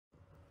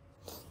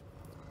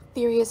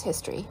Theory is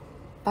History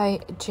by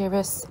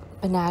Jairus,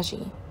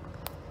 Banaji.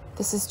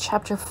 This is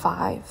Chapter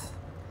 5.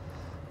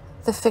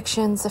 The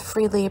Fictions of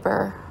Free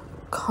Labor,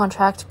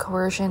 Contract,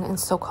 Coercion, and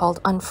So-Called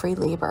Unfree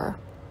Labor.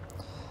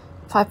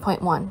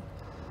 5.1.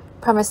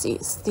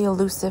 Premises, the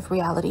elusive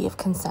reality of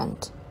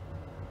consent.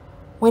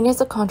 When is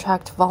a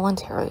contract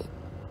voluntary?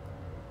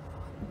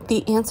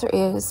 The answer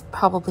is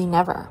probably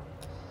never.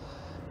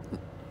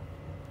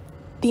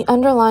 The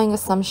underlying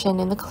assumption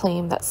in the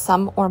claim that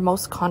some or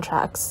most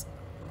contracts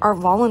are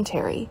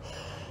voluntary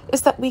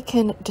is that we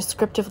can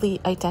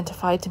descriptively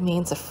identify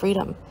domains of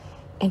freedom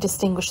and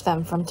distinguish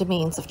them from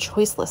domains of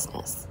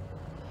choicelessness.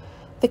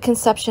 The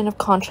conception of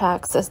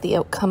contracts as the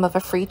outcome of a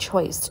free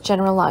choice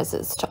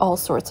generalizes to all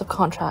sorts of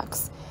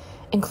contracts,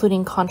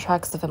 including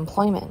contracts of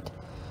employment.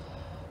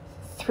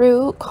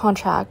 Through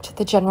contract,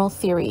 the general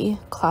theory,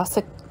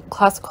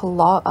 classical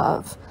law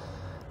of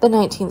the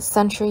 19th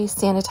century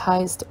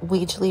sanitized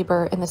wage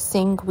labor and the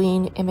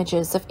sanguine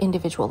images of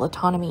individual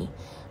autonomy,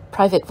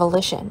 private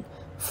volition,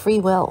 free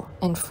will,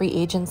 and free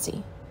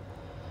agency.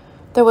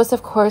 There was,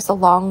 of course, a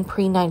long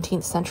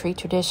pre-19th century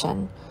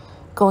tradition,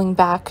 going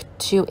back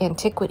to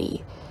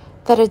antiquity,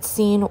 that had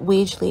seen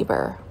wage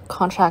labor,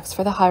 contracts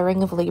for the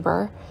hiring of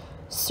labor,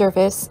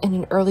 service in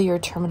an earlier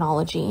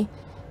terminology,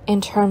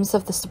 in terms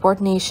of the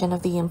subordination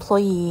of the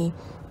employee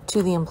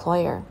to the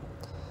employer.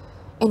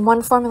 In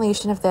one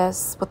formulation of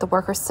this, what the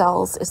worker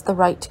sells is the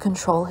right to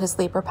control his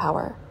labor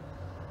power.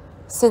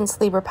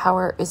 Since labor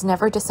power is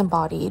never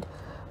disembodied,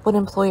 what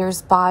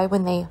employers buy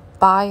when they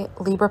buy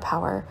labor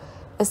power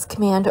is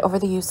command over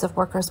the use of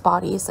workers'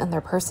 bodies and their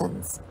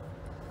persons.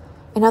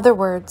 In other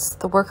words,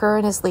 the worker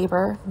and his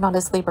labor, not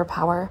his labor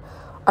power,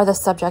 are the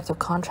subject of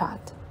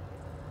contract.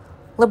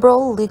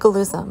 Liberal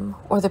legalism,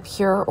 or the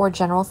pure or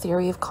general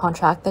theory of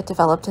contract that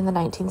developed in the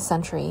 19th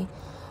century,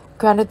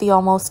 grounded the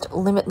almost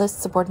limitless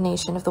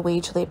subordination of the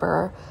wage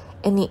laborer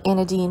in the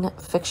anodyne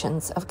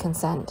fictions of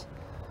consent.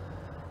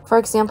 For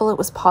example, it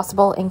was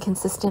possible and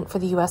consistent for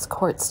the U.S.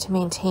 courts to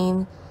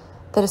maintain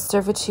that a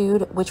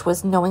servitude which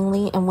was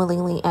knowingly and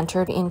willingly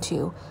entered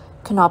into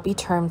cannot be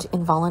termed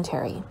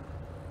involuntary.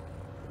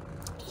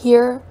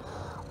 Here,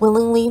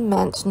 willingly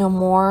meant no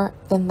more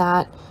than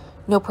that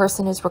no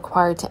person is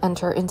required to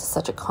enter into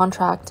such a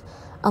contract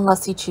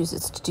unless he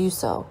chooses to do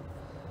so.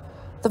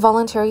 The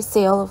voluntary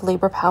sale of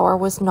labor power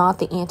was not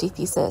the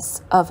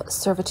antithesis of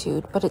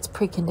servitude, but its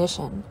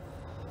precondition.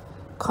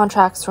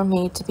 Contracts were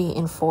made to be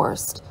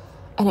enforced,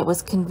 and it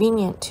was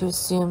convenient to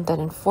assume that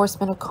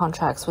enforcement of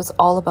contracts was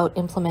all about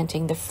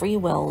implementing the free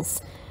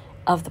wills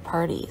of the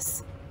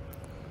parties.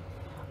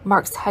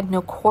 Marx had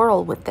no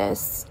quarrel with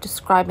this,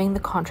 describing the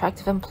contract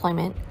of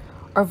employment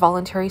or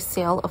voluntary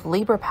sale of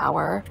labor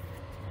power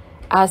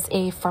as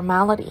a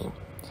formality,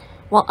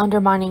 while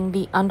undermining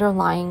the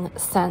underlying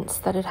sense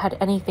that it had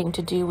anything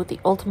to do with the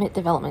ultimate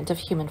development of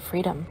human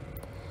freedom,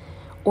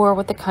 or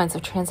with the kinds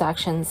of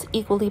transactions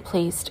equally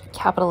placed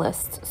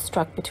capitalists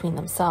struck between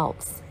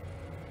themselves.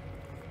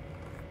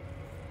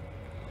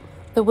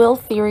 The will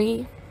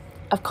theory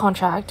of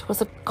contract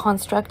was a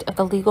construct of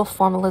the legal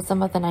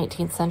formalism of the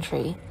 19th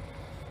century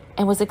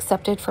and was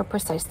accepted for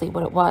precisely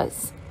what it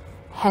was.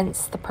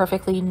 Hence, the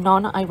perfectly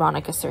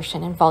non-ironic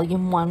assertion in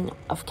Volume 1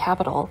 of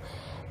Capital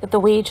that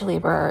the wage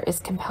laborer is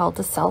compelled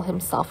to sell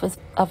himself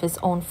of his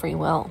own free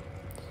will.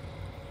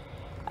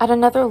 At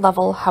another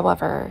level,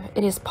 however,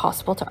 it is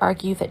possible to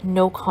argue that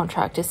no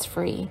contract is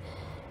free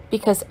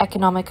because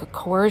economic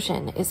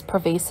coercion is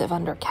pervasive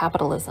under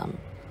capitalism.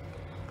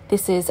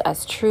 This is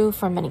as true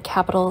for many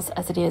capitals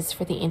as it is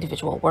for the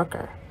individual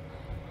worker.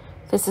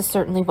 This is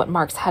certainly what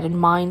Marx had in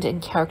mind in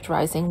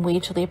characterizing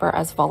wage labor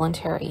as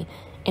voluntary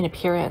in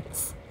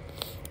appearance,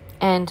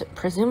 and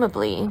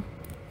presumably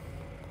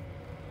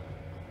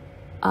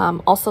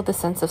also the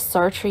sense of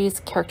Sartre's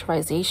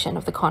characterization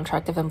of the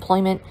contract of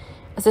employment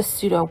as a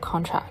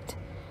pseudo-contract.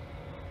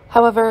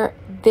 However,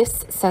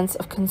 this sense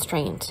of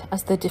constraint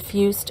as the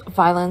diffused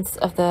violence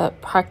of the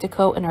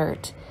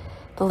practico-inert,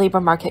 the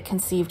labor market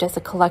conceived as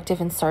a collective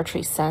in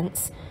Sartre's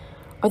sense,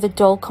 or the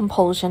dull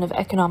compulsion of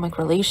economic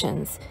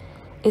relations,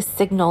 is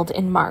signaled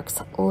in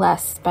Marx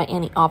less by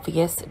any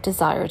obvious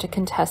desire to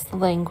contest the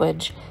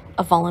language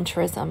of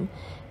voluntarism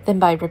than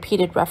by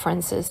repeated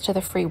references to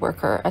the free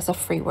worker as a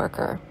free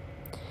worker.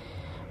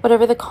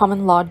 Whatever the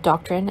common law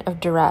doctrine of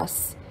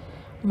duress,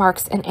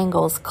 Marx and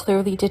Engels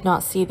clearly did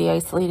not see the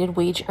isolated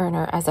wage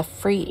earner as a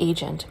free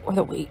agent or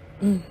the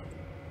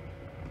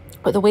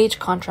wage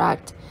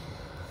contract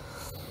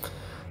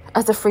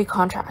as a free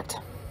contract.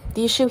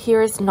 The issue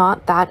here is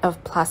not that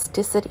of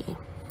plasticity,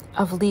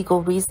 of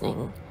legal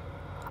reasoning,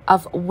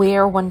 of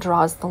where one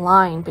draws the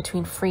line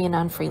between free and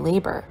unfree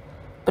labor,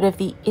 but of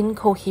the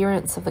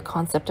incoherence of the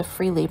concept of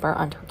free labor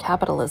under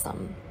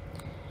capitalism.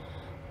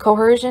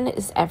 Coercion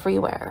is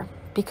everywhere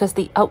because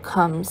the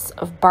outcomes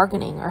of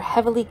bargaining are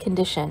heavily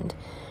conditioned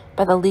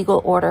by the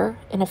legal order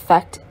in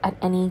effect at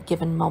any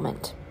given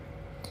moment.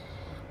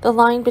 The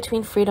line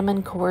between freedom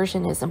and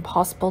coercion is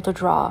impossible to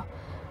draw,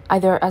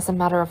 either as a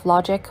matter of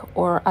logic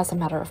or as a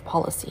matter of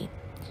policy.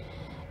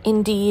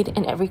 Indeed,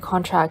 in every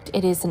contract,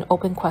 it is an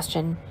open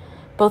question,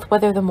 both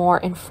whether the more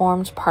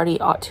informed party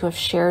ought to have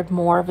shared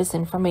more of his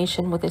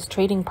information with his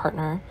trading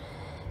partner,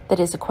 that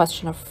is, a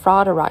question of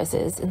fraud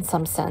arises in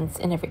some sense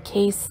in every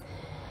case,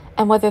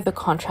 and whether the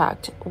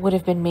contract would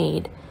have been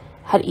made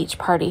had each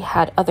party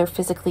had other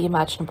physically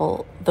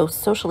imaginable, though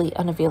socially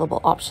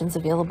unavailable options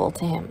available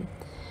to him.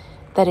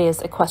 That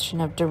is, a question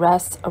of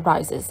duress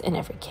arises in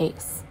every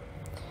case.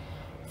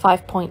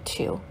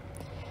 5.2.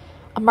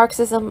 A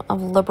Marxism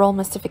of liberal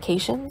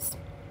mystifications.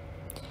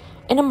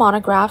 In a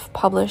monograph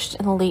published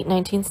in the late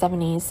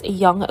 1970s, a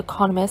young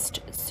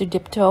economist,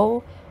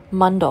 Sudipto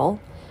Mundal,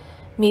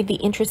 made the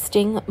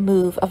interesting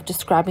move of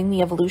describing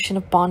the evolution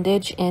of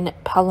bondage in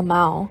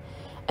Palamau,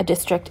 a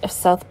district of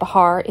South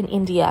Bihar in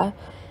India,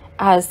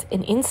 as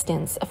an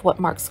instance of what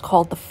Marx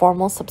called the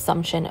formal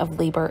subsumption of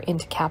labor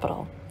into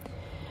capital.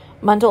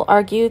 Mundal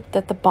argued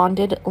that the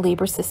bonded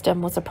labor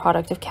system was a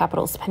product of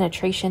capital's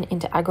penetration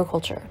into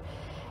agriculture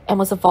and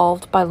was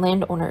evolved by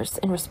landowners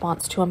in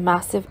response to a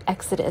massive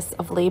exodus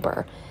of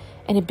labor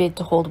in a bid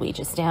to hold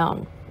wages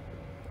down.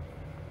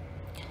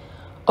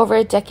 Over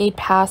a decade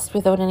passed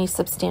without any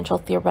substantial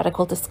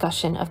theoretical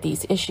discussion of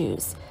these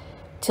issues,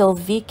 till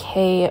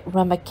V.K.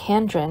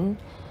 Ramachandran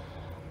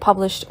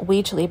published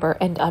Wage Labor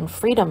and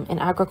Unfreedom in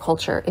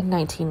Agriculture in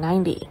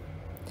 1990.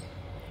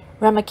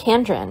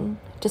 Ramachandran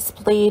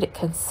displayed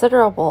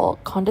considerable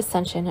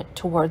condescension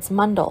towards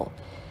Mundal.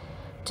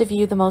 To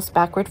view the most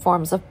backward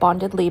forms of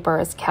bonded labor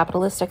as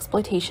capitalist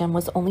exploitation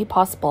was only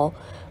possible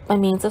by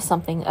means of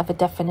something of a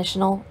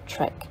definitional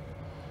trick.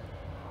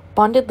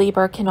 Bonded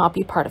labor cannot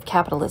be part of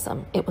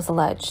capitalism, it was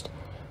alleged,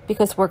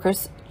 because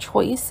workers'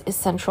 choice is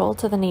central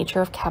to the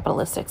nature of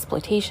capitalist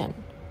exploitation.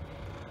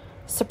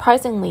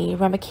 Surprisingly,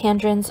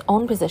 Ramachandran's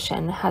own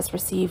position has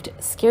received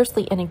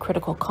scarcely any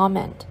critical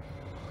comment.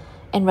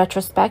 In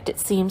retrospect,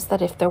 it seems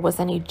that if there was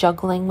any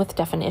juggling with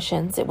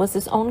definitions, it was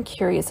his own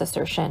curious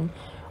assertion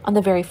on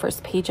the very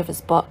first page of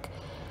his book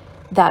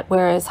that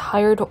whereas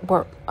hired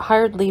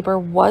labor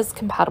was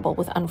compatible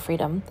with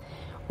unfreedom,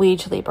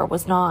 wage labor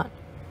was not.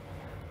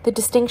 The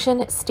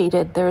distinction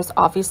stated there is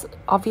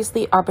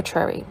obviously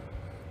arbitrary.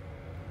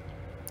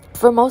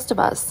 For most of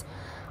us,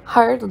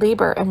 hired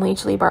labor and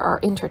wage labor are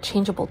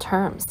interchangeable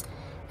terms,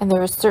 and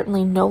there is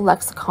certainly no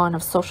lexicon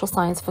of social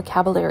science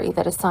vocabulary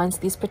that assigns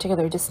these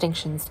particular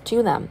distinctions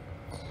to them.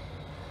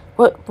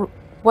 What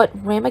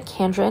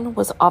Ramachandran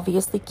was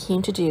obviously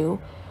keen to do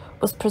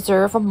was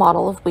preserve a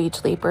model of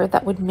wage labor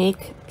that would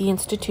make the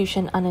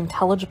institution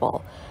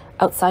unintelligible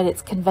outside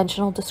its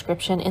conventional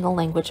description in the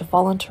language of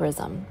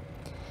voluntarism.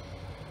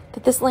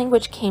 That this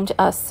language came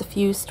to us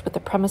suffused with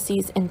the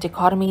premises and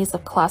dichotomies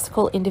of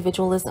classical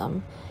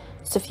individualism,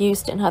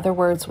 suffused, in other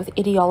words, with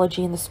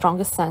ideology in the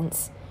strongest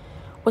sense,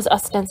 was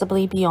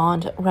ostensibly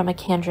beyond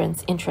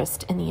Ramachandran's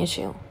interest in the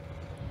issue.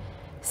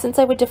 Since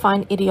I would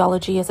define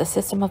ideology as a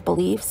system of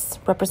beliefs,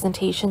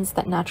 representations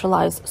that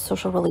naturalize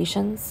social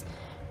relations,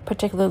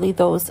 particularly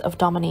those of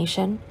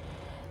domination,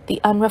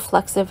 the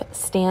unreflexive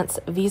stance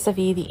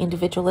vis-a-vis the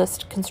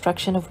individualist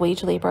construction of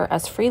wage labor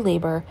as free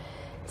labor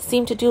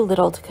seemed to do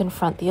little to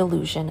confront the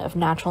illusion of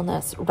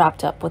naturalness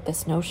wrapped up with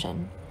this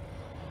notion.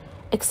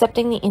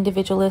 Accepting the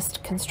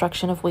individualist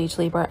construction of wage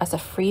labor as a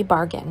free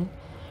bargain,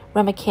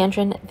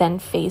 Ramachandran then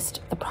faced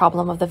the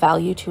problem of the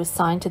value to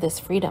assign to this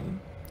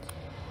freedom.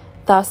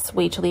 Thus,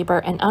 wage labor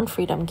and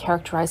unfreedom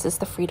characterizes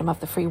the freedom of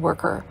the free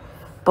worker,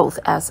 both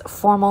as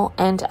formal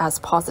and as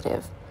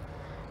positive.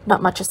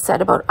 Not much is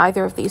said about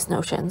either of these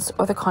notions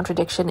or the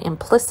contradiction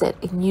implicit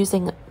in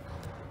using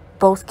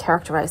both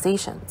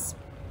characterizations.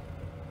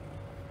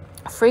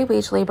 Free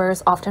wage labor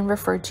is often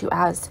referred to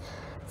as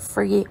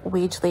free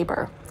wage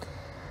labor,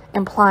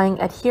 implying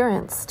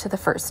adherence to the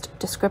first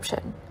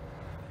description.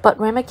 But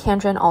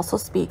Ramachandran also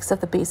speaks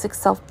of the basic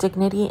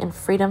self-dignity and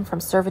freedom from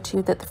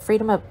servitude that the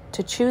freedom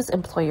to choose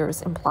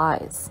employers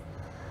implies.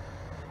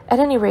 At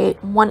any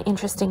rate, one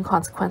interesting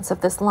consequence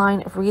of this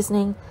line of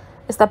reasoning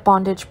is that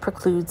bondage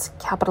precludes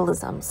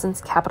capitalism,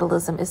 since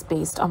capitalism is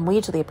based on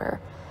wage labor,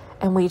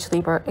 and wage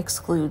labor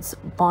excludes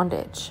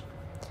bondage.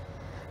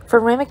 For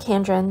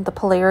Ramachandran, the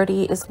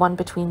polarity is one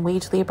between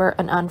wage labor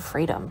and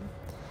unfreedom,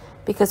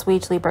 because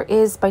wage labor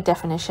is, by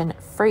definition,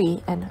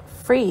 free, and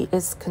free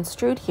is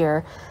construed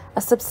here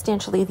as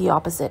substantially the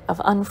opposite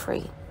of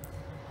unfree.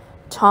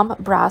 Tom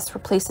Brass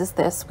replaces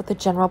this with the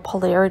general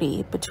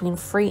polarity between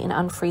free and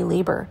unfree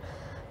labor,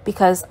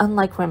 because,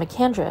 unlike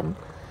Ramachandran,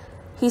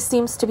 he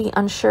seems to be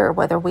unsure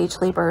whether wage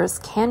laborers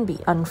can be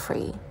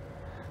unfree.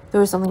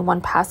 There is only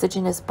one passage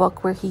in his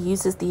book where he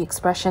uses the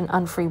expression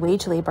unfree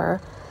wage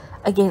labor,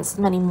 against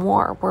many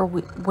more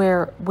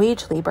where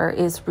wage labor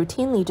is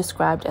routinely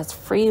described as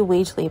free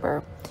wage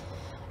labor,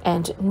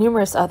 and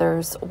numerous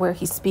others where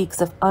he speaks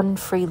of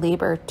unfree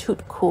labor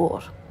tout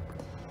court.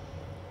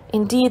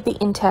 Indeed, the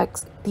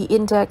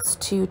index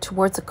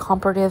towards a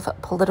comparative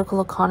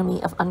political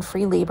economy of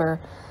unfree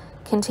labor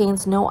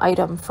contains no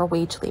item for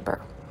wage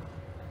labor.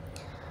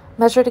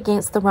 Measured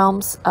against the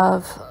realms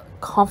of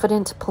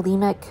confident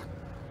polemic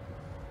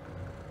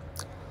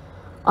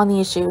on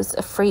the issues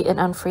of free and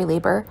unfree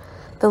labor,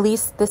 The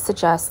least this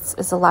suggests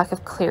is a lack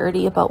of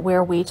clarity about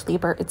where wage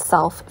labor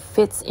itself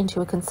fits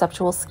into a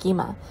conceptual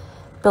schema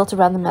built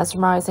around the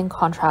mesmerizing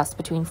contrast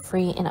between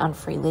free and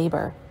unfree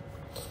labor.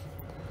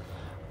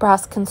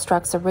 Brass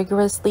constructs a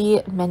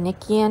rigorously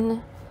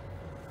Manichaean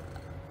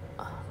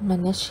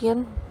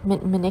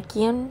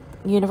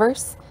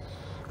universe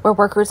where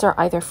workers are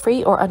either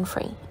free or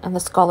unfree, and the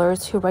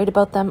scholars who write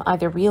about them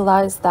either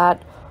realize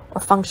that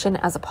or function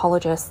as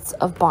apologists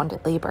of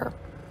bonded labor.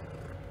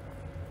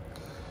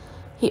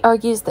 He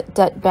argues that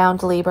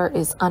debt-bound labor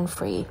is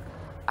unfree,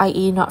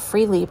 i.e. not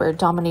free labor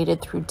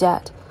dominated through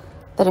debt,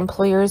 that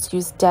employers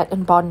use debt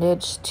and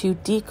bondage to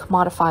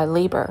decommodify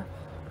labor,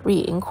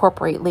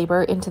 reincorporate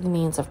labor into the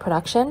means of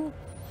production,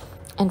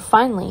 and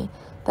finally,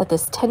 that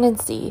this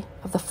tendency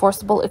of the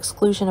forcible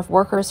exclusion of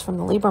workers from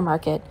the labor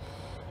market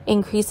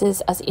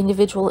increases as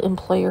individual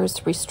employers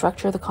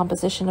restructure the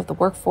composition of the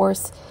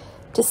workforce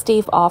to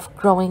stave off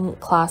growing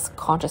class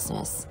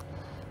consciousness,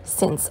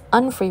 since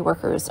unfree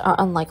workers are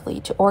unlikely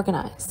to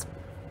organize.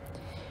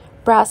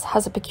 Brass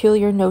has a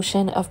peculiar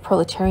notion of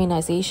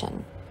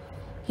proletarianization.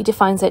 He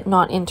defines it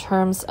not in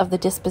terms of the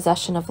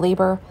dispossession of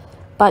labor,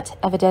 but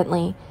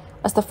evidently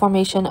as the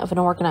formation of an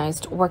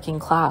organized working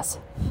class.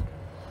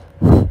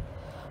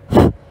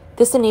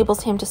 This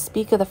enables him to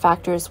speak of the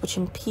factors which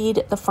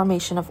impede the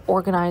formation of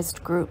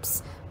organized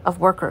groups of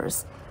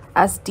workers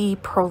as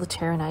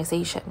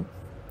deproletarianization.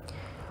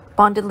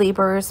 Bonded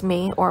laborers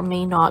may or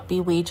may not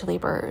be wage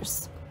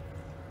laborers.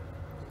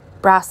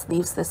 Brass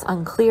leaves this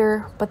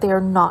unclear, but they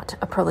are not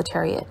a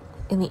proletariat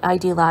in the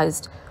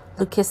idealized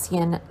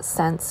Lucasian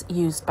sense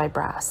used by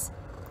Brass.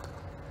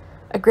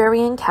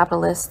 Agrarian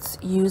capitalists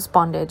use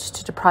bondage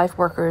to deprive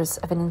workers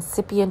of an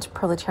incipient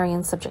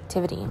proletarian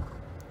subjectivity.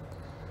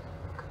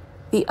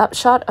 The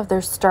upshot of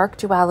their stark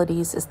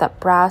dualities is that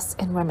Brass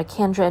and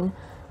Ramachandran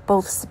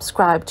both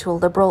subscribe to a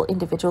liberal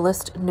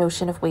individualist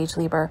notion of wage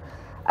labor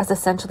as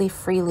essentially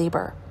free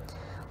labor,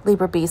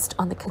 labor based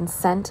on the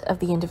consent of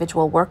the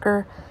individual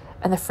worker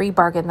and the free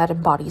bargain that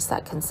embodies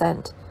that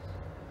consent.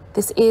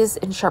 This is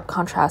in sharp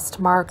contrast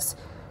to Marx,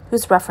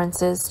 whose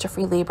references to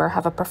free labor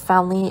have a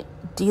profoundly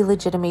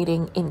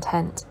delegitimating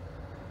intent.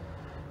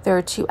 There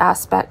are two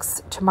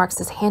aspects to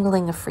Marx's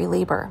handling of free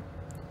labor.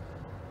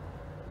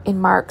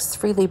 In Marx,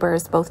 free labor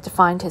is both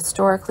defined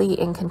historically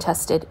and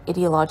contested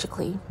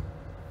ideologically.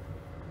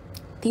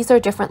 These are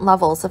different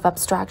levels of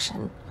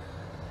abstraction,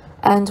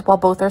 and while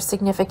both are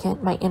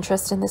significant, my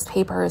interest in this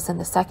paper is in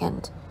the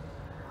second.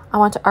 I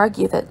want to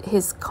argue that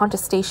his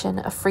contestation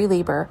of free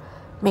labor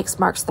makes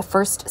Marx the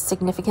first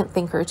significant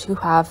thinker to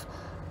have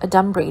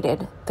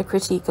adumbrated the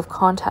critique of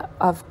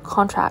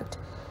contract,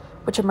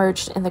 which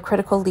emerged in the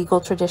critical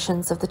legal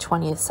traditions of the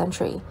 20th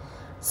century,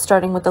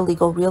 starting with the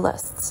legal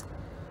realists.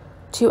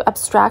 To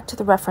abstract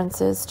the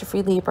references to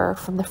free labor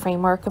from the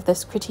framework of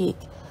this critique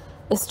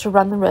is to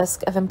run the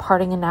risk of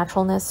imparting a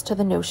naturalness to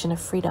the notion of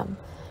freedom,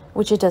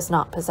 which it does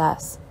not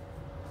possess.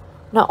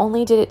 Not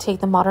only did it take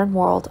the modern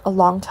world a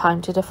long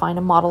time to define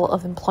a model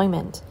of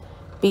employment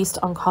based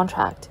on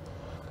contract,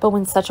 but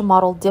when such a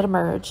model did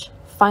emerge,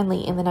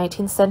 finally in the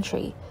 19th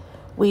century,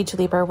 wage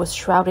labor was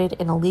shrouded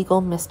in a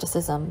legal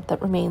mysticism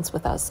that remains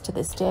with us to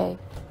this day.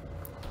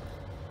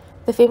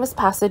 The famous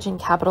passage in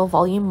Capital,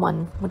 Volume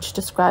 1, which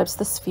describes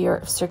the sphere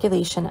of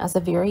circulation as a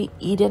very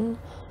Eden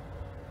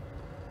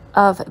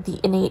of the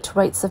innate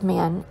rights of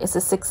man, is a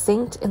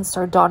succinct and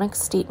sardonic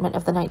statement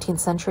of the 19th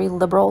century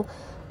liberal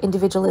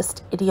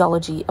individualist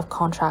ideology of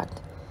contract.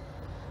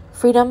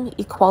 Freedom,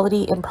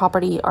 equality, and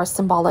property are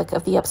symbolic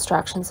of the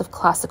abstractions of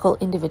classical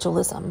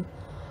individualism,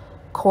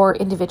 core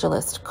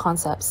individualist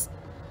concepts,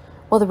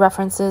 while the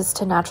references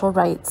to natural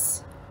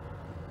rights,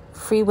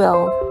 free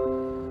will,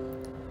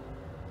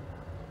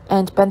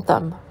 and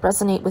Bentham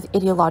resonate with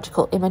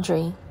ideological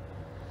imagery.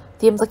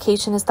 The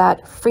implication is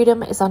that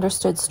freedom is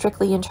understood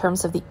strictly in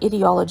terms of the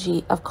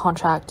ideology of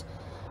contract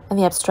and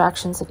the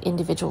abstractions of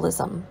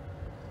individualism.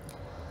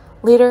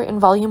 Later in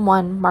Volume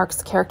 1,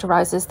 Marx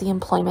characterizes the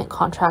employment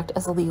contract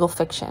as a legal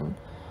fiction,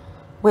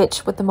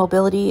 which, with the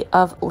mobility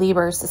of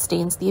labor,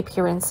 sustains the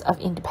appearance of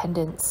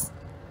independence.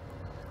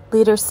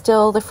 Later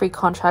still, the free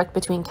contract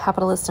between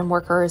capitalist and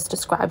worker is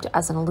described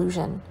as an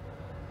illusion.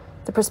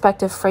 The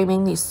perspective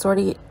framing these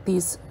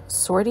stories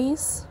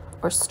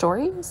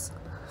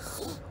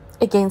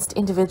against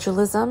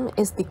individualism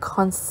is the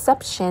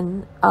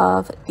conception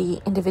of the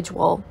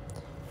individual,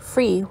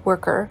 free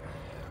worker,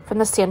 from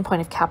the standpoint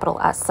of capital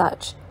as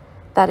such,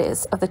 that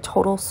is, of the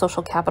total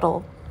social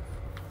capital.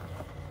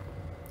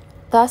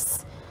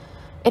 Thus,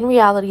 in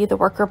reality, the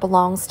worker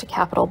belongs to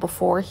capital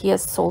before he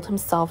has sold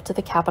himself to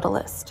the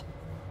capitalist.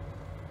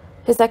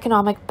 His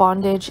economic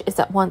bondage is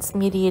at once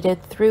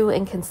mediated through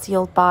and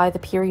concealed by the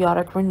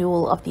periodic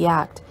renewal of the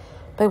act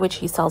by which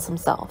he sells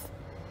himself,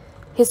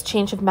 his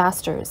change of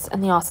masters,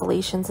 and the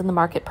oscillations in the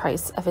market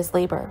price of his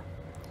labor.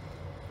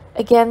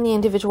 Again, the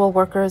individual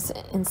worker's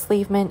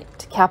enslavement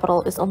to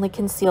capital is only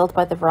concealed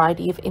by the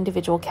variety of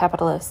individual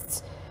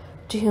capitalists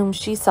to whom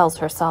she sells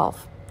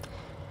herself.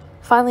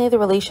 Finally, the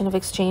relation of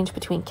exchange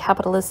between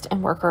capitalist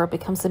and worker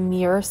becomes a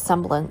mere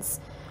semblance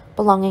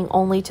belonging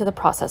only to the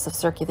process of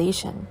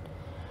circulation.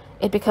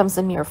 It becomes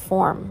a mere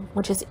form,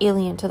 which is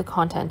alien to the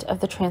content of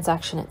the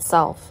transaction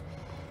itself,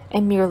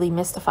 and merely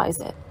mystifies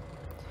it.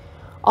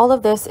 All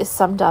of this is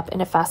summed up in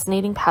a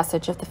fascinating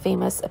passage of the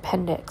famous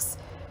Appendix,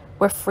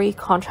 where free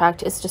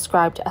contract is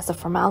described as a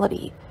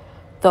formality,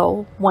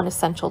 though one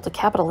essential to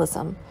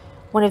capitalism,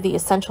 one of the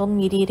essential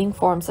mediating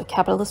forms of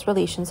capitalist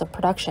relations of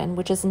production,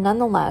 which is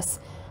nonetheless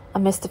a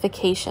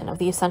mystification of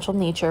the essential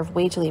nature of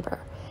wage labor,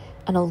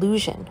 an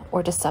illusion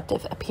or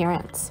deceptive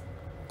appearance.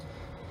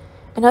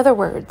 In other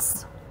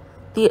words,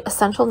 the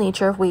essential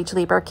nature of wage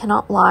labor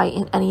cannot lie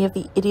in any of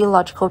the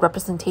ideological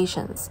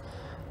representations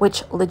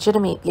which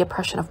legitimate the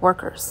oppression of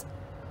workers.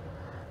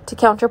 To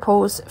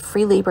counterpose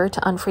free labor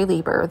to unfree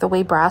labor, the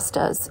way Brass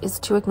does, is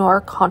to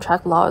ignore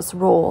contract law's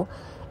role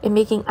in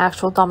making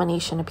actual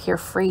domination appear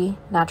free,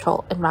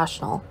 natural, and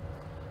rational.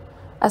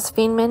 As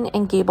Feynman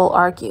and Gable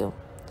argue,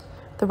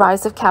 the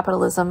rise of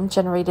capitalism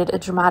generated a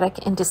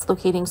dramatic and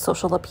dislocating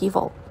social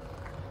upheaval.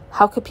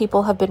 How could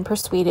people have been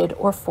persuaded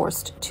or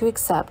forced to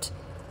accept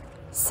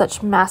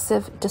such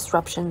massive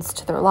disruptions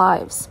to their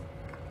lives?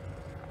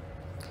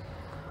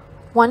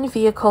 One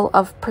vehicle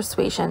of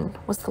persuasion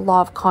was the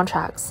law of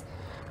contracts,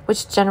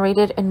 which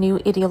generated a new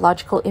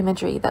ideological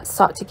imagery that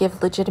sought to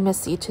give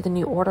legitimacy to the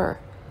new order.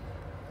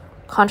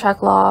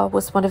 Contract law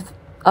was one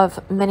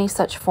of many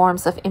such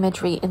forms of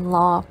imagery in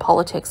law,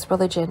 politics,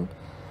 religion,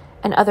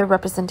 and other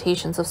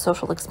representations of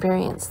social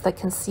experience that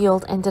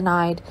concealed and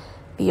denied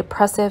the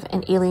oppressive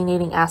and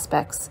alienating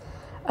aspects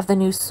of the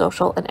new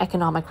social and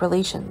economic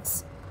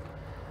relations.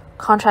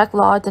 Contract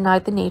law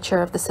denied the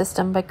nature of the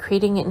system by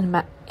creating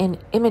an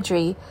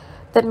imagery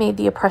that made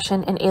the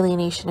oppression and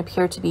alienation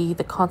appear to be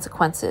the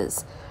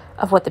consequences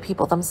of what the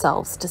people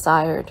themselves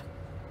desired.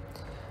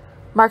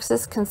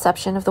 Marx's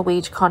conception of the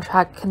wage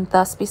contract can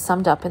thus be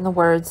summed up in the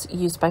words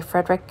used by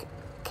Friedrich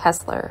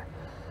Kessler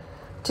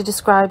to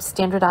describe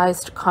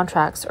standardized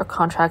contracts or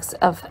contracts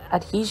of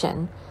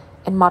adhesion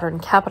in modern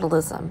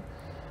capitalism.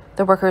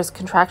 The worker's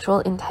contractual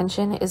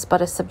intention is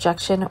but a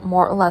subjection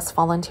more or less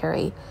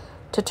voluntary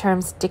to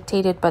terms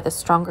dictated by the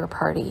stronger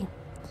party.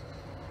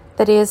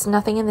 That is,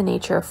 nothing in the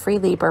nature of free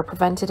labor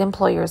prevented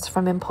employers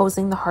from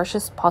imposing the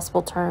harshest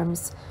possible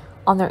terms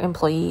on their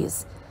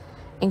employees,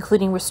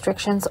 including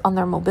restrictions on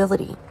their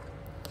mobility.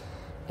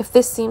 If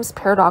this seems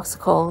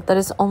paradoxical, that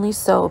is only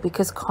so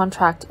because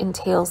contract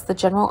entails the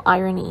general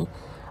irony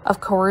of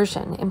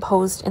coercion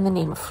imposed in the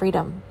name of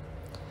freedom.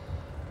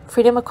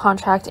 Freedom of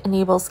contract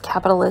enables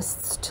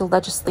capitalists to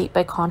legislate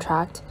by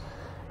contract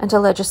and to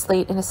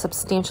legislate in a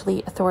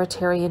substantially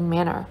authoritarian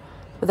manner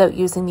without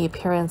using the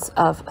appearance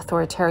of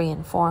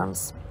authoritarian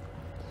forms.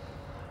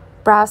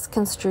 Brass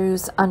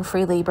construes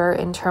unfree labor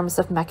in terms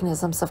of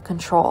mechanisms of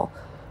control,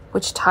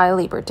 which tie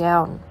labor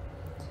down.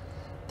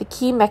 The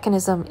key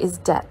mechanism is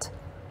debt.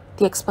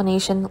 The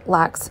explanation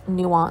lacks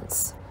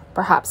nuance,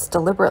 perhaps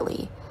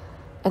deliberately,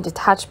 and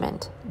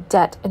attachment,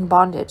 debt, and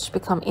bondage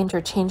become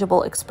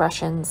interchangeable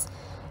expressions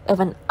of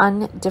an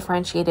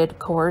undifferentiated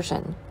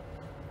coercion,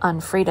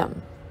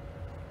 unfreedom.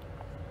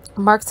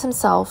 Marx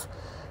himself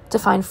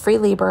defined free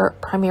labor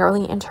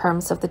primarily in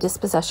terms of the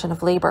dispossession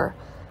of labor,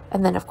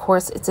 and then, of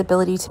course, its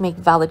ability to make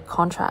valid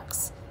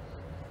contracts.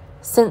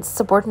 Since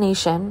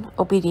subordination,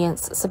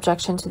 obedience,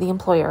 subjection to the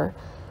employer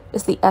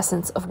is the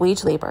essence of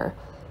wage labor,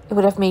 it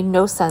would have made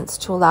no sense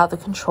to allow the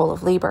control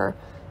of labor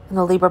in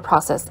the labor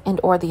process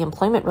and/or the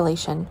employment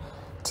relation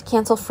to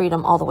cancel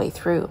freedom all the way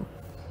through.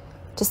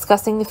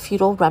 Discussing the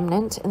feudal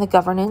remnant in the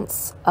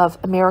governance of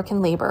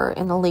American labor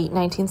in the late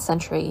 19th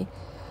century,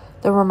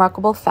 the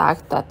remarkable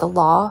fact that the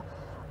law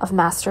of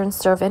master and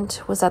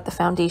servant was at the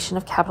foundation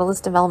of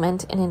capitalist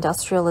development and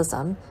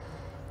industrialism,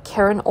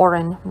 Karen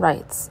Oren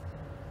writes,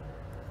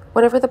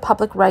 "Whatever the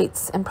public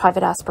rights and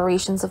private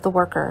aspirations of the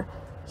worker,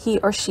 he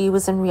or she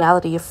was in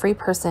reality a free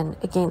person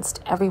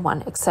against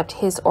everyone except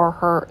his or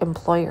her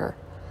employer.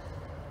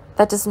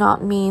 That does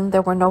not mean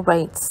there were no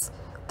rights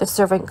the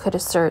servant could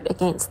assert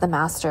against the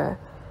master,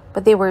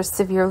 but they were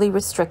severely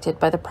restricted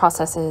by the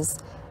processes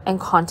and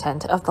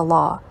content of the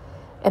law,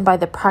 and by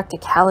the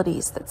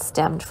practicalities that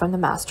stemmed from the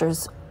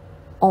master's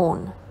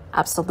own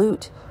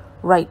absolute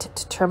right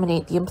to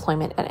terminate the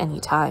employment at any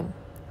time.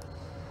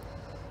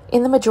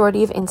 In the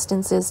majority of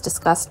instances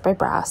discussed by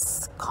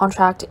Brass,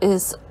 contract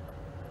is...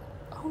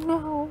 Oh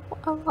no,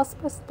 I lost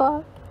my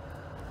spot.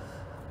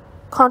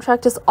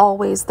 Contract is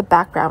always the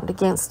background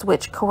against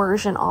which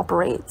coercion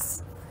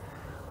operates.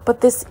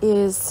 But this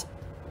is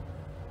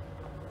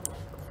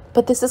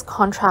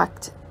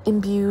contract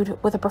imbued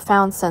with a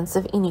profound sense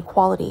of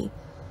inequality.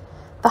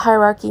 The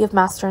hierarchy of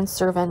master and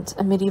servant,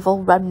 a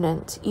medieval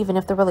remnant, even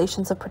if the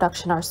relations of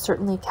production are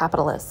certainly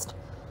capitalist.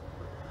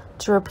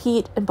 To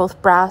repeat, in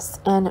both Brass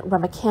and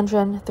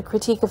Ramachandran, the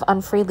critique of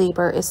unfree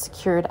labor is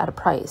secured at a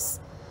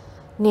price,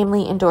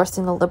 namely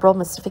endorsing the liberal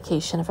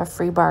mystification of a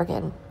free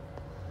bargain.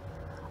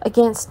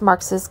 Against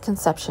Marx's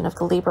conception of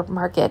the labor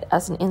market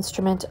as an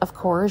instrument of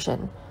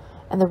coercion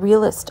and the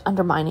realist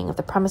undermining of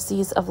the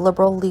premises of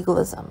liberal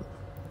legalism.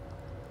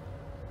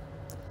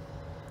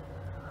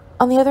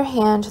 On the other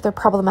hand, their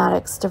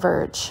problematics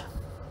diverge.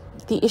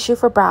 The issue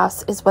for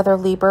Brass is whether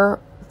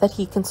labor that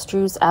he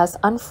construes as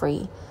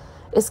unfree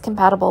is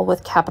compatible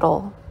with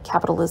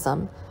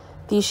capitalism,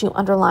 the issue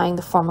underlying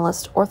the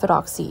formalist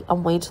orthodoxy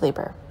on wage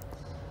labor,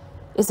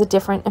 is a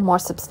different and more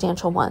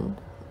substantial one,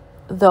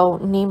 though,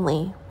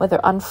 namely, whether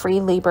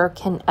unfree labor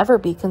can ever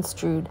be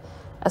construed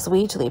as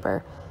wage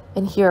labor,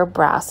 and here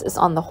Brass is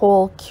on the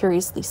whole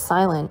curiously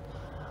silent,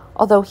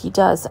 although he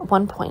does at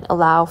one point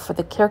allow for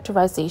the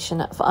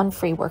characterization of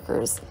unfree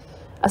workers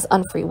as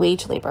unfree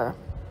wage labor.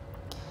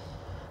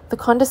 The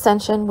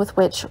condescension with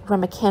which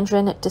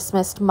Ramachandran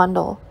dismissed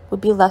Mundell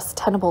would be less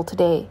tenable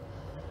today.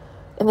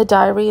 In the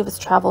diary of his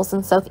travels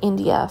in South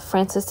India,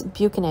 Francis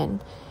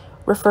Buchanan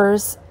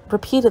refers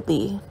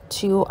repeatedly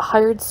to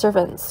hired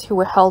servants who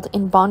were held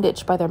in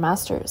bondage by their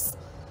masters.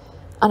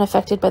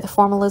 Unaffected by the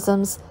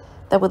formalisms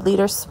that would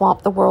later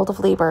swamp the world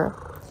of labor,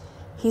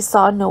 he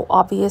saw no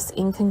obvious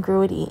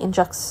incongruity in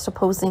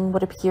juxtaposing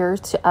what appear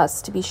to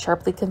us to be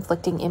sharply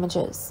conflicting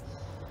images.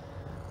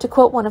 To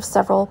quote one of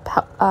several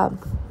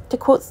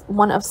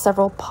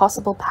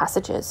possible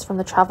passages from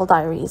the travel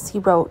diaries he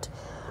wrote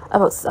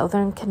about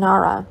southern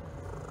Kannada,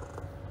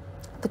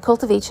 the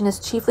cultivation is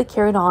chiefly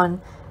carried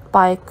on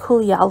by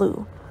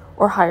kuliyalu,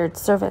 or hired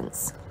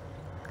servants.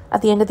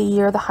 At the end of the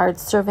year, the hired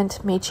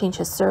servant may change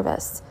his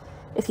service,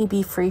 if he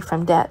be free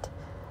from debt,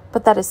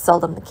 but that is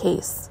seldom the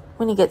case.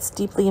 When he gets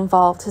deeply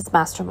involved, his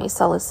master may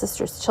sell his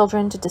sister's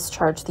children to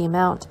discharge the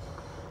amount,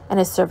 and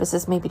his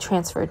services may be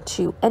transferred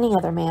to any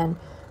other man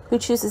who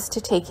chooses to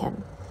take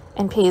him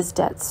and pay his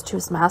debts to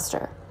his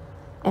master.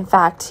 In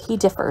fact, he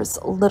differs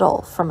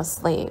little from a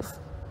slave.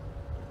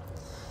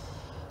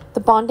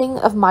 The bonding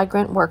of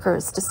migrant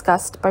workers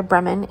discussed by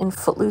Bremen in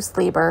Footloose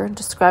Labor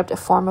described a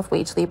form of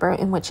wage labor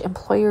in which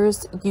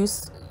employers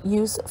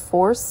use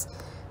force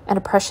and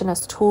oppression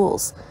as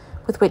tools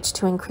with which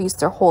to increase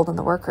their hold on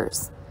the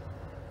workers.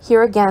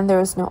 Here again,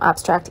 there is no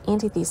abstract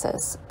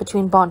antithesis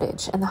between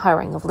bondage and the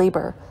hiring of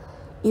labor,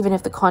 even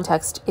if the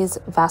context is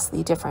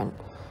vastly different,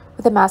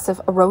 with a massive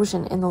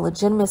erosion in the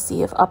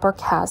legitimacy of upper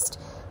caste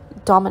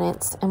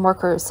dominance and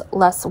workers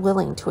less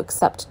willing to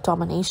accept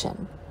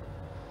domination.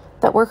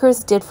 That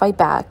workers did fight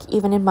back,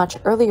 even in much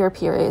earlier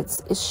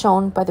periods, is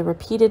shown by the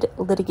repeated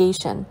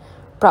litigation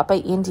brought by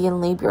Indian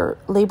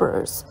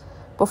laborers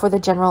before the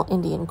General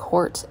Indian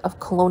Court of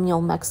colonial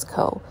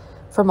Mexico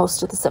for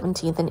most of the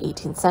 17th and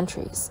 18th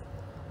centuries.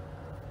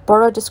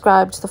 Borah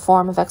described the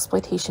form of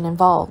exploitation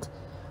involved,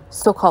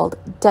 so-called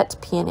debt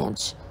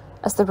peonage,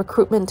 as the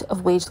recruitment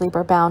of wage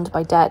labor bound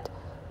by debt,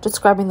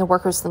 describing the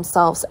workers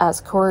themselves as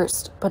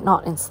coerced but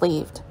not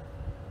enslaved.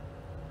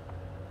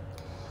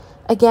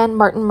 Again,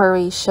 Martin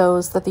Murray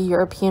shows that the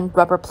European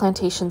rubber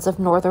plantations of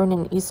northern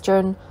and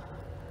eastern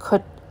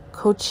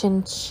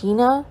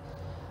Cochinchina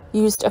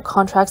used a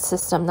contract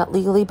system that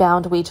legally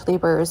bound wage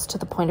laborers to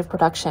the point of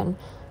production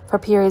for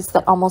periods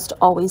that almost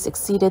always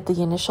exceeded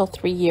the initial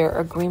 3-year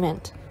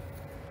agreement.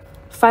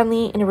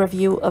 Finally, in a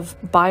review of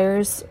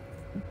Byers'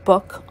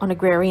 book on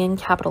agrarian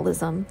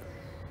capitalism,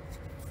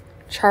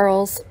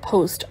 Charles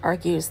Post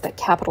argues that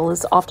capital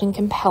is often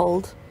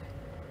compelled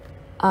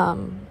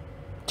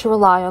to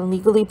rely on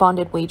legally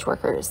bonded wage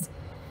workers.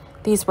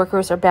 These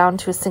workers are bound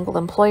to a single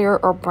employer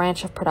or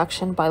branch of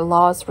production by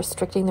laws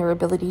restricting their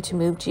ability to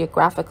move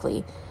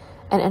geographically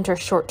and enter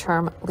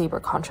short-term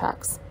labor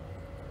contracts.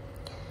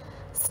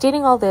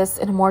 Stating all this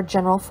in a more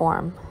general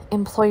form,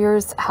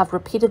 employers have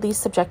repeatedly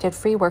subjected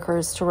free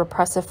workers to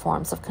repressive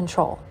forms of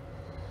control.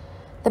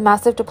 The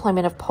massive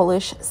deployment of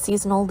Polish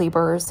seasonal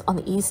laborers on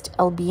the East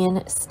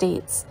Albian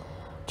states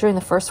during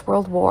the First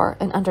World War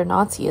and under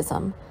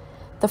Nazism,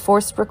 the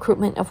forced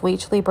recruitment of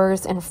wage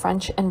laborers in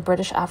French and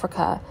British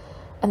Africa,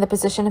 and the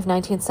position of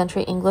 19th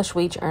century English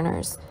wage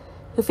earners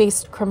who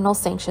faced criminal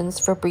sanctions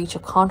for breach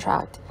of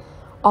contract,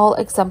 all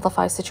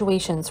exemplify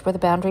situations where the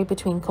boundary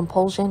between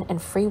compulsion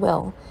and free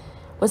will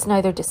was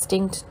neither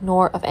distinct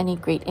nor of any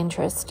great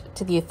interest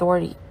to the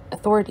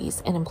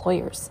authorities and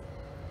employers.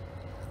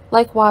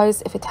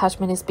 Likewise, if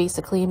attachment is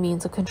basically a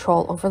means of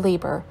control over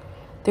labor,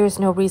 there is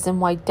no reason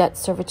why debt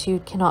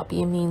servitude cannot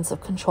be a means of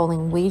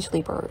controlling wage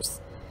laborers.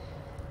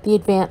 The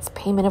advance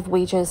payment of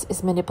wages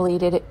is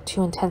manipulated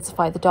to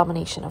intensify the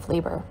domination of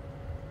labor.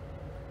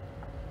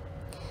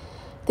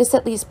 This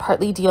at least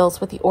partly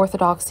deals with the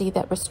orthodoxy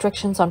that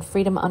restrictions on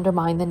freedom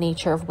undermine the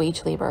nature of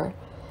wage labor.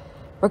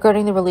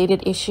 Regarding the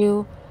related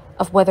issue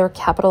of whether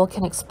capital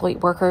can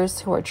exploit workers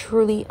who are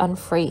truly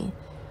unfree,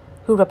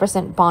 who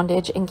represent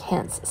bondage in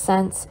Kant's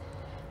sense,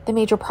 the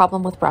major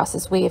problem with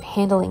Brass's way of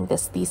handling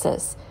this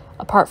thesis,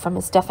 apart from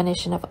his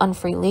definition of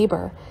unfree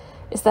labor,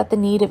 is that the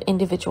need of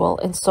individual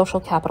and social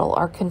capital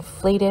are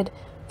conflated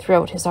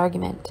throughout his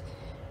argument.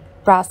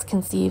 Brass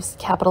conceives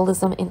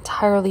capitalism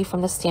entirely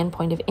from the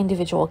standpoint of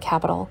individual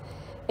capital,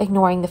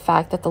 ignoring the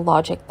fact that the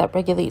logic that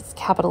regulates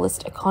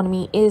capitalist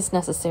economy is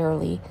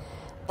necessarily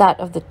that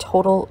of the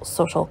total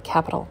social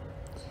capital.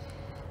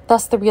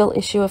 Thus, the real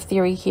issue of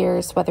theory here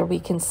is whether we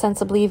can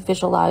sensibly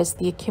visualize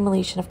the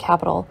accumulation of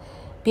capital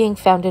being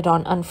founded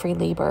on unfree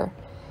labor,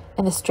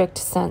 in the strict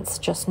sense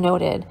just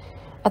noted,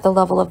 at the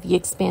level of the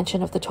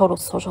expansion of the total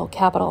social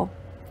capital.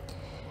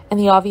 And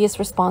the obvious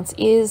response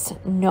is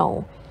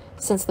no,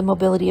 since the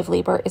mobility of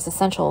labor is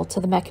essential to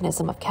the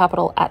mechanism of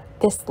capital at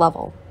this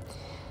level.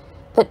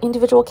 That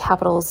individual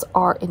capitals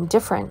are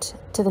indifferent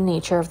to the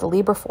nature of the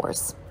labor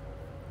force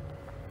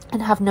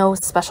and have no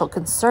special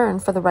concern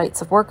for the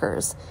rights of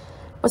workers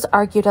was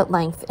argued at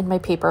length in my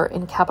paper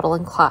in Capital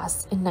and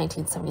Class in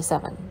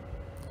 1977.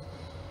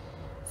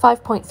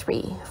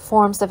 5.3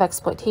 Forms of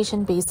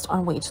exploitation based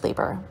on wage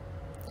labor.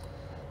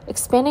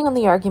 Expanding on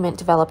the argument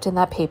developed in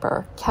that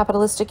paper,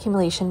 capitalist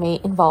accumulation may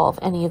involve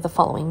any of the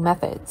following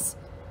methods.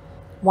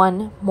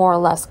 1. More or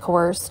less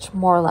coerced,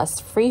 more or less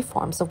free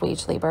forms of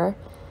wage labor.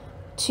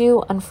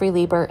 2. Unfree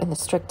labor in the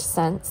strict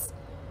sense.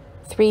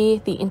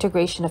 3. The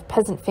integration of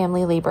peasant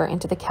family labor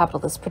into the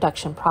capitalist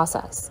production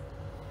process.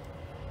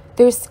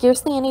 There is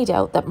scarcely any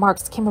doubt that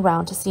Marx came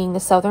around to seeing the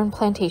southern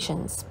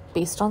plantations,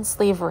 based on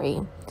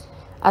slavery,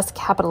 as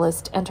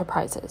capitalist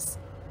enterprises.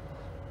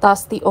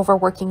 Thus, the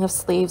overworking of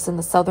slaves in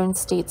the southern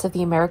states of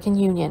the American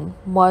Union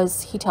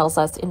was, he tells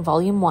us in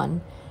Volume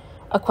 1,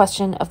 a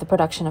question of the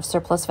production of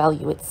surplus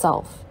value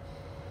itself.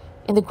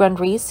 In the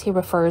Grundrisse, he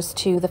refers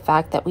to the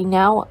fact that we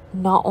now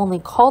not only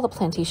call the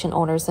plantation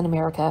owners in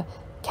America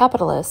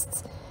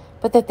capitalists,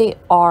 but that they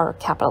are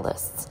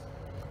capitalists,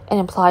 and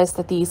implies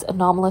that these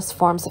anomalous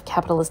forms of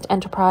capitalist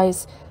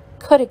enterprise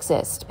could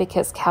exist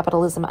because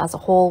capitalism as a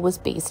whole was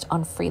based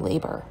on free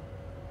labor.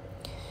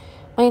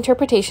 My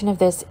interpretation of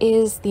this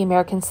is the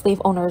American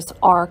slave owners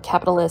are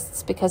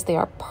capitalists because they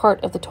are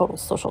part of the total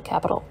social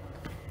capital.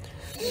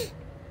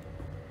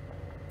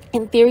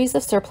 In Theories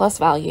of Surplus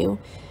Value,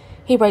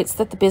 he writes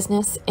that the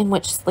business in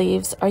which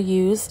slaves are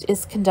used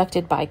is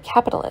conducted by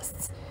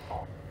capitalists,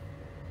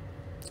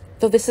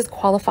 though this is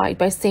qualified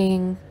by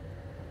saying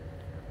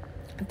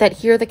that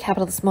here the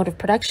capitalist mode of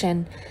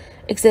production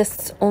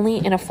exists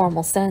only in a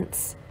formal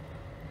sense.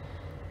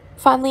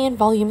 Finally, in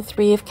Volume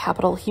 3 of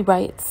Capital, he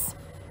writes,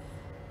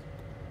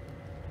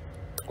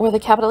 where the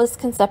capitalist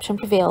conception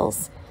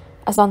prevails,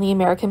 as on the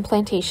American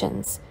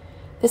plantations,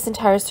 this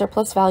entire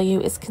surplus value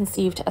is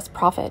conceived as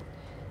profit,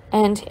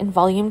 and in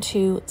Volume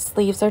 2,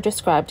 slaves are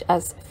described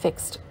as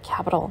fixed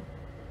capital.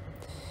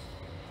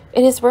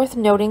 It is worth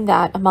noting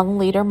that among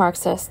later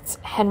Marxists,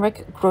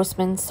 Henrik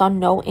Grossman saw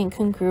no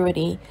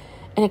incongruity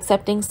in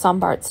accepting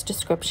Sombart's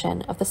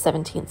description of the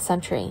 17th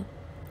century.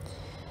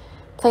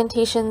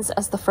 Plantations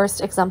as the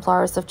first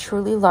exemplars of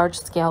truly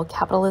large-scale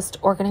capitalist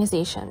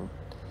organization.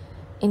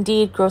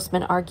 Indeed,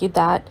 Grossman argued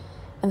that,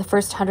 in the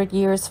first 100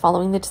 years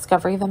following the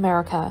discovery of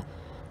America,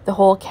 the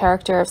whole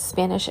character of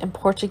Spanish and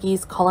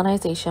Portuguese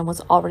colonization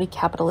was already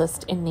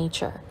capitalist in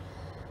nature,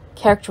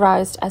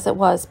 characterized as it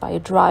was by a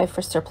drive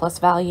for surplus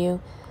value,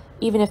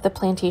 even if the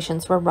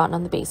plantations were run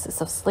on the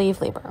basis of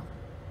slave labor.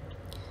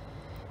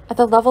 At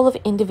the level of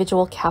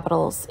individual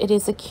capitals, it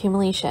is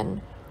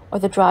accumulation, or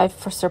the drive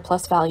for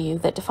surplus value,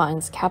 that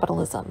defines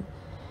capitalism,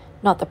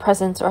 not the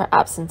presence or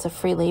absence of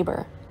free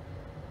labor.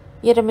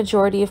 Yet a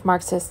majority of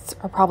Marxists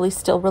are probably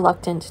still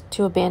reluctant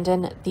to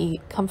abandon the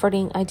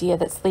comforting idea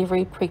that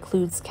slavery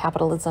precludes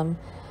capitalism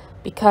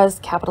because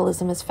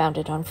capitalism is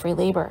founded on free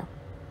labor.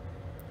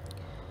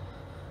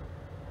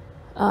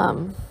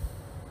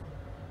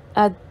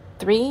 Ad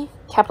 3,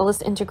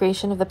 capitalist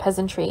integration of the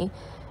peasantry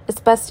is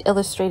best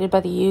illustrated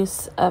by the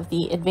use of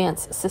the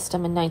advance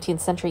system in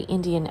 19th century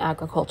Indian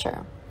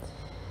agriculture.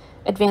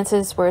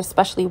 Advances were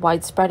especially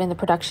widespread in the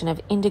production of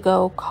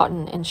indigo,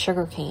 cotton, and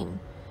sugarcane.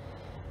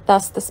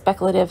 Thus, the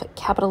speculative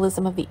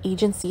capitalism of the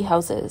agency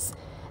houses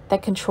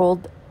that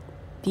controlled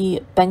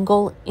the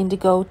Bengal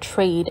indigo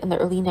trade in the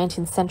early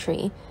 19th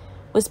century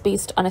was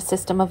based on a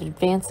system of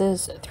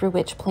advances through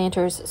which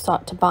planters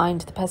sought to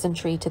bind the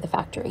peasantry to the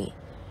factory.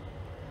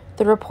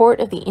 The report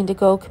of the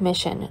Indigo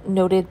Commission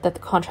noted that the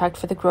contract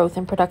for the growth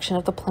and production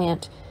of the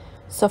plant,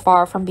 so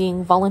far from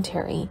being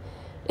voluntary,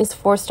 is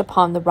forced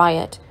upon the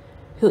ryot,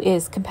 who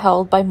is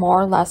compelled by more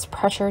or less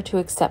pressure to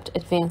accept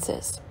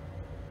advances.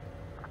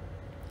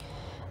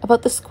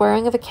 About the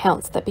squaring of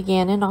accounts that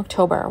began in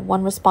October,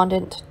 one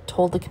respondent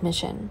told the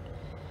Commission,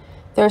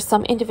 "There are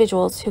some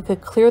individuals who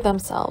could clear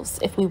themselves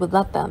if we would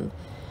let them,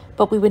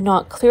 but we would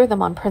not clear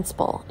them on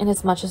principle,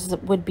 inasmuch as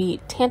it would be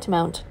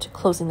tantamount to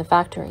closing the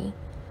factory."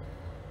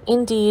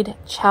 Indeed,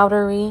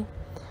 Chowdhury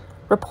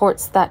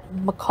reports that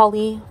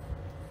Macaulay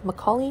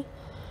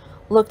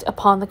looked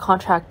upon the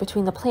contract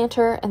between the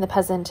planter and the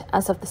peasant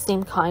as of the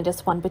same kind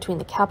as one between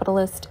the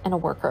capitalist and a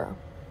worker.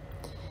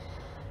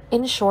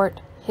 In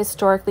short,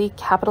 historically,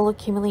 capital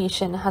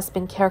accumulation has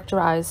been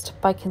characterized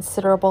by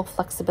considerable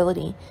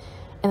flexibility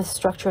in the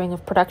structuring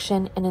of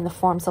production and in the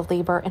forms of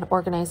labor and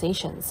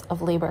organizations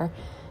of labor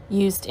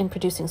used in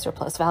producing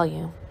surplus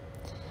value.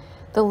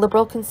 The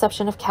liberal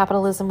conception of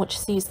capitalism, which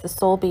sees the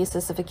sole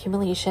basis of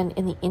accumulation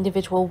in the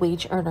individual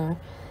wage earner,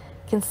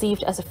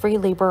 conceived as a free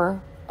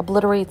laborer,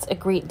 obliterates a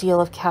great deal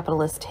of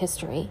capitalist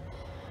history,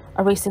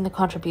 erasing the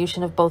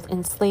contribution of both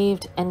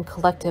enslaved and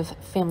collective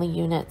family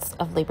units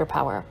of labor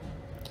power.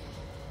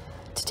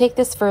 To take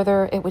this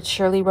further, it would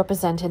surely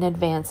represent an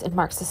advance in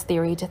Marxist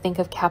theory to think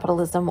of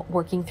capitalism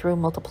working through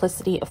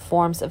multiplicity of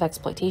forms of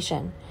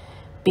exploitation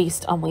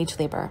based on wage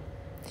labor.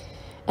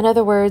 In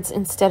other words,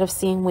 instead of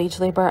seeing wage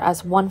labor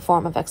as one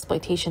form of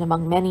exploitation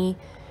among many,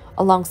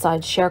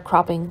 alongside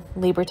sharecropping,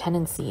 labor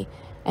tenancy,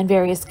 and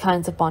various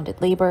kinds of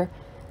bonded labor,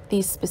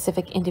 these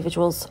specific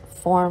individual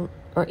forms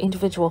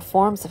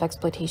of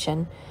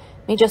exploitation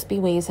may just be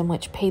ways in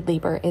which paid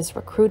labor is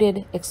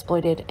recruited,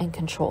 exploited, and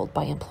controlled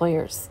by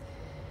employers.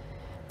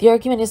 The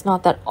argument is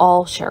not that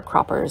all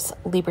sharecroppers,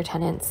 labor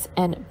tenants,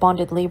 and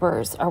bonded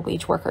laborers are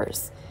wage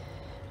workers,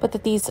 but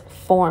that these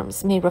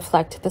forms may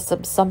reflect the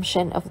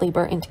subsumption of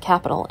labor into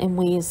capital in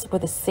ways where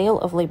the sale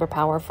of labor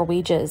power for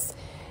wages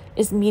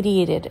is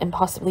mediated and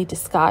possibly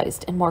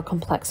disguised in more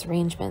complex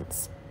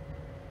arrangements.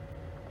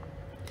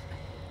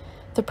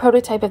 The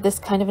prototype of this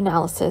kind of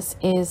analysis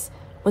is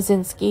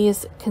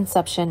Wyszynski's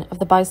conception of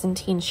the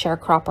Byzantine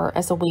sharecropper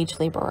as a wage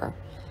laborer.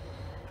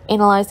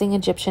 Analyzing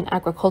Egyptian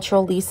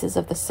agricultural leases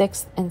of the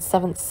 6th and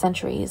 7th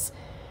centuries,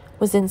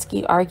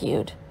 Wyszynski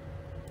argued,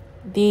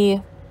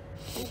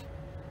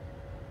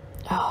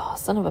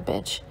 son of a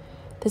bitch.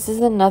 This is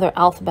another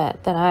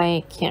alphabet that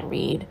I can't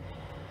read.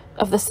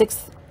 Of the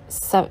 6th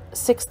to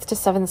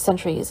 7th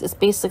centuries is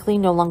basically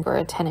no longer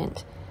a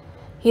tenant.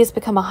 He has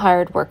become a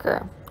hired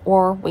worker,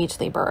 or wage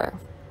laborer,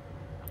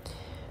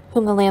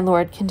 whom the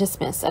landlord can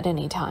dismiss at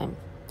any time.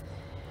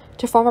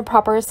 To form a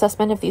proper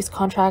assessment of these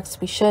contracts,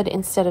 we should,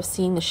 instead of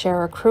seeing the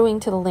share accruing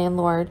to the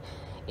landlord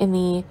in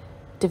the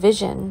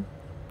division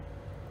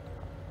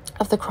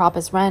of the crop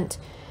as rent,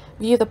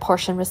 view the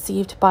portion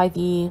received by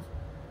the,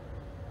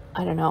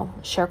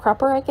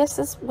 sharecropper, I guess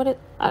is what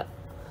I'm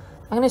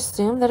going to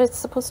assume that it's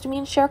supposed to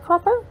mean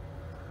sharecropper.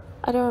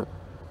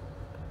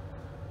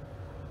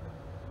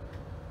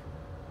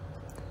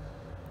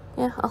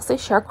 I'll say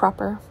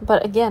sharecropper,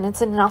 but again,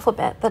 it's in an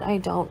alphabet that I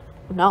don't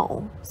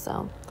know,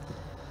 so.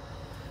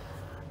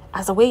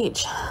 As a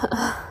wage.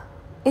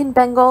 In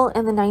Bengal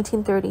in the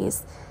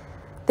 1930s,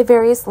 the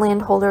various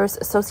landholders'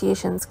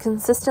 associations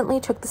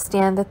consistently took the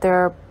stand that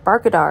their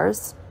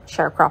bargadars,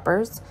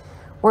 sharecroppers,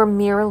 were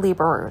mere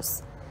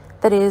laborers,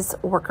 that is,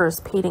 workers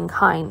paid in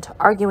kind,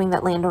 arguing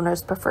that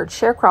landowners preferred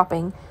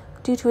sharecropping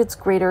due to its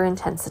greater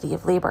intensity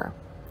of labor.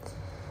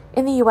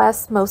 In the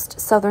U.S.,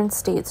 most southern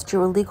states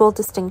drew a legal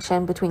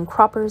distinction between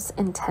croppers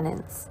and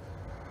tenants.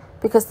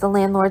 Because the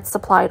landlord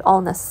supplied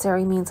all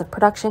necessary means of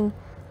production,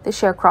 the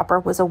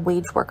sharecropper was a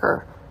wage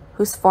worker,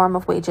 whose form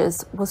of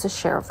wages was a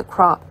share of the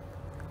crop.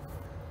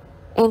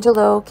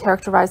 Angelo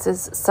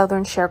characterizes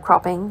southern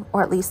sharecropping,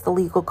 or at least the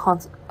legal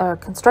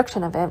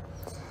construction of it,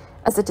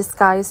 as a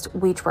disguised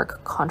wage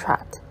work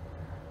contract.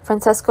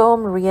 Francesco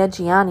Maria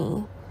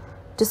Gianni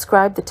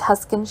described the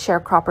Tuscan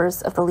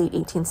sharecroppers of the late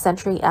 18th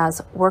century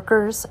as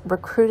workers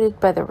recruited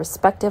by their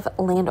respective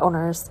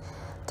landowners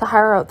to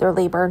hire out their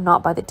labor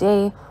not by the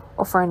day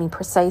or for any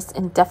precise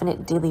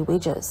indefinite daily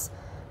wages,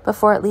 but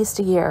for at least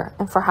a year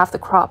and for half the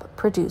crop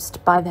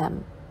produced by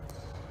them.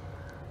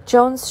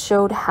 Jones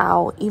showed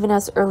how, even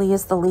as early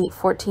as the late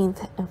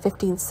 14th and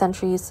 15th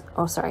centuries,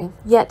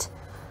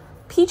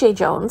 P.J.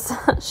 Jones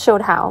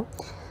showed how,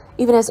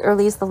 even as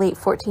early as the late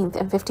 14th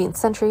and 15th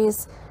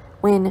centuries,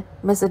 when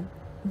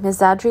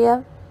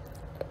Mezzadria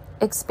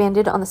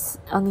expanded on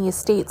the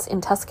estates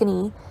in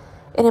Tuscany,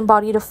 it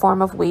embodied a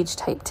form of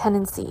wage-type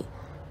tenancy,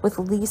 with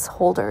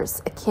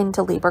leaseholders akin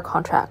to labor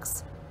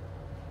contracts.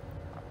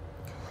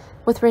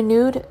 With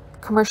renewed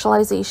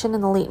commercialization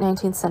in the late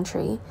 19th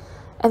century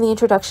and the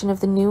introduction of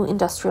the new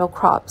industrial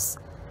crops,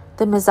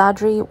 the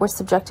Mezzadri were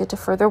subjected to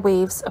further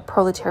waves of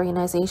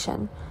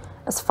proletarianization,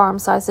 as farm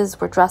sizes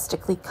were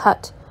drastically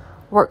cut,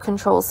 work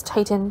controls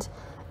tightened,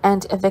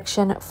 and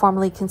eviction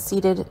formally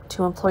conceded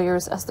to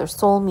employers as their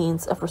sole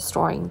means of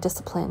restoring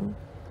discipline.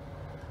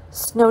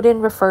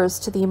 Snowden refers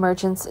to the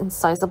emergence in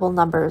sizable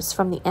numbers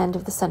from the end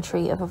of the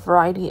century of a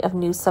variety of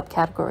new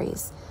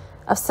subcategories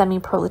of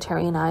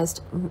semi-proletarianized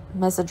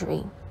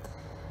mezzadri.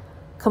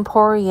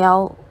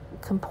 Comporiali,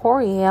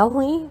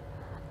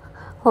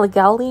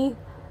 legali,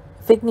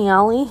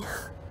 vignali,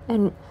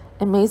 and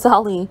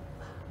mezzali,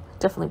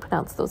 definitely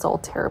pronounced those all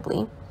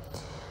terribly.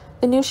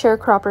 The new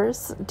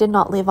sharecroppers did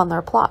not live on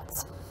their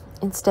plots.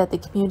 Instead, they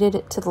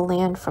commuted to the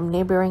land from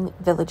neighboring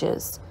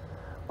villages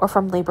or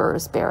from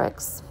laborers'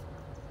 barracks.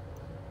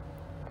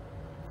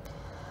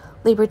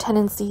 Labor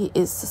tenancy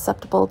is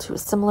susceptible to a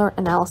similar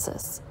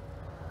analysis.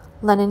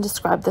 Lenin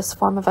described this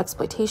form of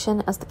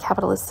exploitation as the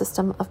capitalist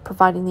system of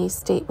providing the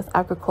state with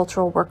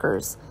agricultural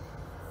workers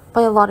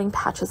by allotting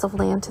patches of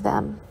land to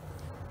them,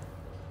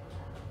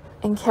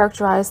 and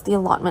characterized the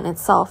allotment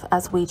itself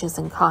as wages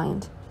in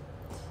kind.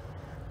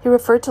 He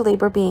referred to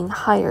labor being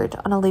hired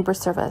on a labor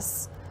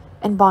service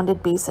and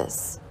bonded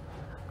basis.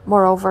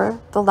 Moreover,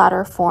 the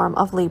latter form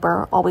of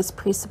labor always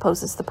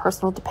presupposes the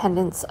personal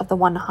dependence of the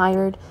one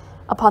hired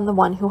upon the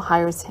one who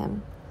hires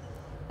him.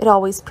 It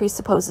always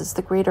presupposes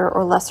the greater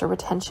or lesser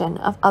retention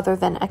of other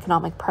than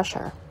economic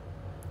pressure.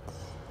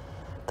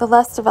 The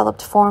less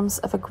developed forms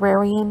of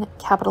agrarian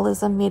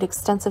capitalism made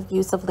extensive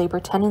use of labor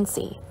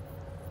tenancy.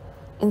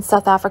 In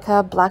South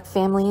Africa, black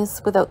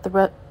families without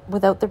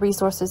the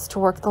resources to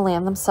work the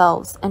land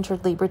themselves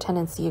entered labor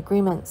tenancy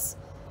agreements.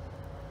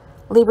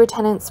 Labor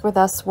tenants were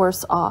thus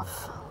worse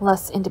off.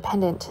 less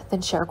independent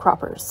than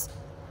sharecroppers.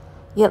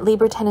 Yet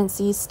labor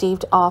tenancy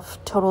staved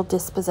off total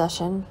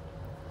dispossession.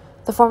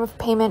 The form of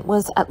payment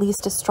was at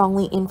least as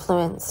strongly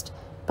influenced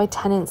by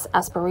tenants'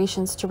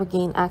 aspirations to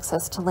regain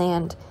access to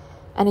land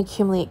and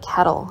accumulate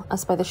cattle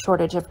as by the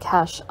shortage of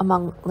cash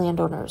among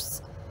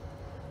landowners.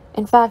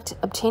 In fact,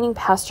 obtaining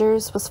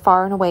pastures was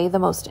far and away the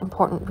most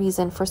important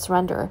reason for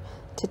surrender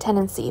to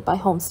tenancy by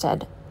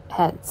homestead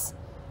heads.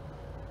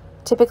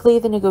 Typically,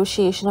 the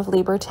negotiation of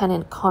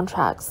labor-tenant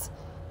contracts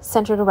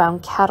centered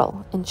around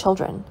cattle and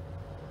children,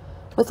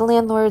 with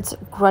landlords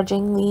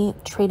grudgingly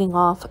trading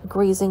off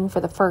grazing for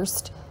the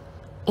first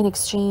in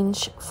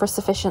exchange for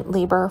sufficient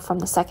labor from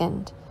the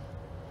second.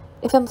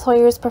 If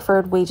employers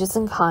preferred wages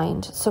in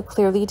kind, so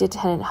clearly did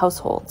tenant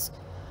households,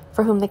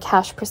 for whom the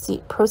cash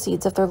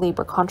proceeds of their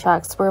labor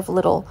contracts were of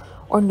little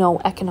or no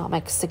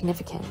economic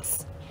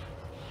significance.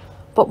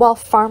 But while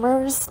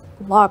farmers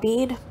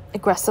lobbied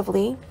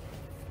aggressively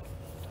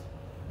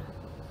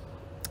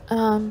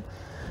to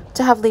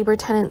have labor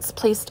tenants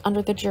placed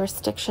under the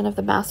jurisdiction of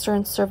the Master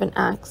and Servant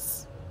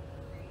Acts,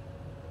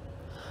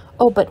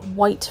 but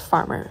white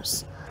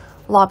farmers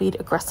lobbied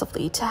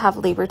aggressively to have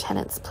labor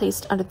tenants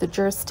placed under the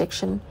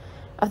jurisdiction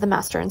of the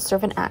Master and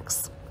Servant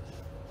Acts.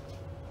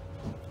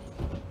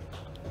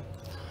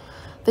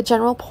 The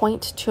general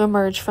point to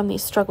emerge from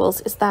these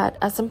struggles is that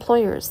as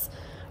employers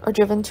are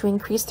driven to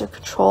increase their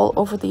control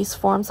over these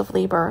forms of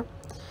labor,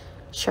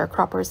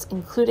 sharecroppers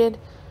included,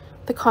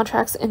 the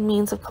contracts and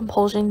means of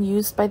compulsion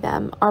used by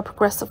them are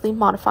progressively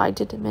modified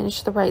to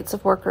diminish the rights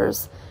of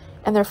workers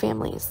and their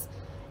families,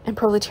 and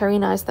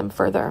proletarianize them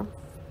further.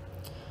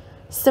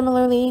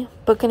 Similarly,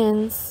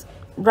 Buchanan's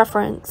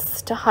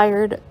reference to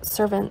hired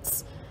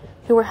servants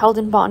who were held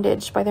in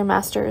bondage by their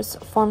masters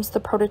forms the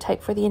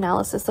prototype for the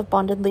analysis of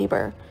bonded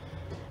labor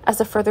as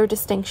a further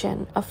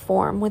distinction of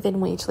form within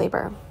wage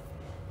labor.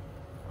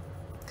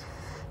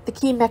 The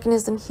key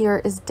mechanism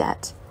here is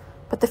debt,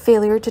 but the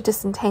failure to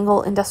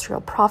disentangle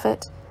industrial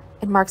profit,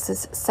 in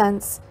Marx's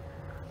sense,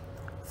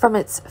 from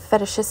its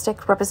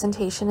fetishistic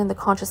representation in the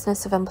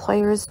consciousness of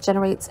employers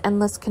generates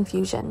endless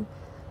confusion,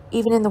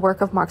 even in the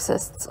work of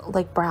Marxists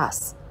like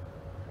Brass.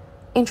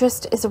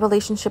 Interest is a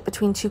relationship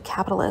between two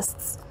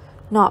capitalists,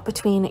 not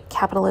between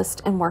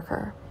capitalist and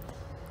worker.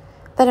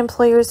 That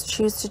employers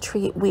choose to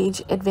treat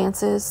wage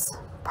advances,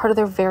 part of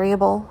their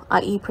variable,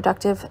 i.e.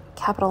 productive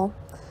capital,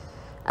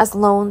 as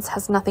loans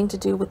has nothing to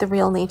do with the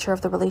real nature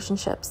of the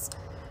relationships,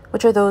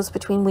 which are those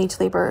between wage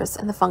laborers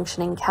and the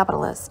functioning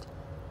capitalist.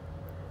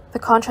 The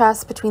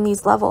contrast between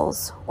these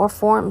levels, or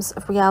forms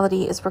of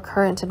reality, is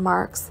recurrent in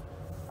Marx.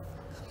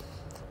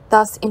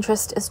 Thus,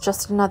 interest is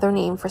just another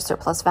name for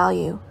surplus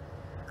value.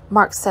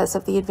 Marx says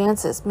of the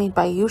advances made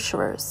by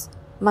usurers,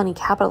 money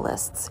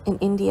capitalists, in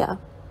India.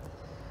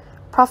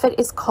 Profit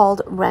is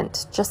called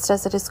rent, just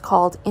as it is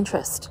called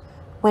interest,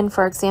 when,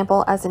 for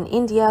example, as in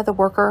India, the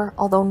worker,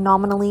 although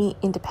nominally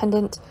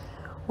independent,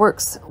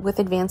 works with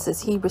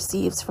advances he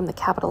receives from the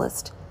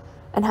capitalist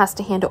and has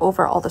to hand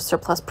over all the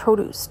surplus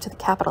produce to the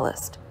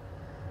capitalist.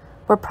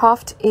 Where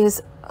profit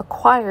is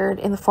acquired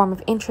in the form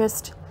of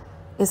interest,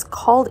 is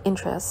called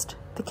interest,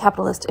 the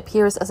capitalist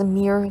appears as a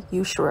mere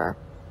usurer.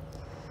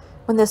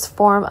 When this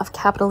form of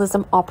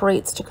capitalism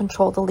operates to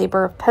control the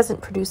labor of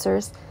peasant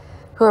producers,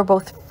 who are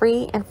both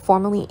free and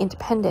formally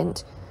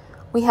independent,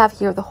 we have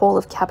here the whole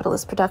of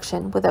capitalist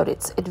production without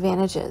its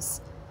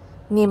advantages,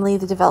 namely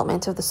the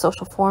development of the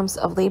social forms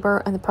of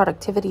labor and the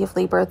productivity of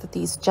labor that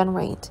these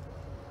generate.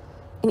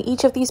 In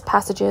each of these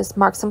passages,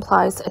 Marx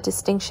implies a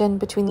distinction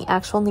between the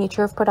actual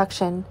nature of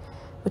production,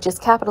 which is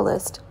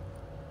capitalist,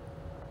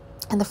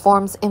 and the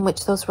forms in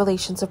which those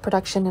relations of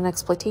production and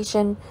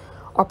exploitation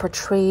are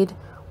portrayed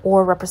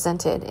or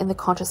represented in the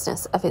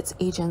consciousness of its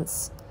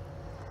agents.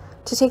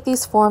 To take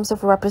these forms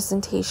of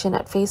representation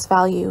at face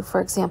value,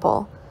 for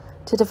example,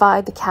 to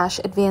divide the cash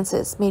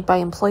advances made by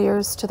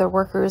employers to their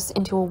workers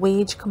into a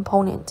wage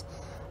component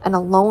and a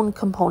loan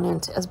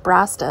component, as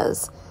Brass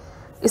does,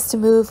 is to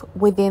move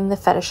within the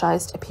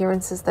fetishized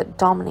appearances that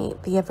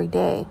dominate the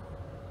everyday.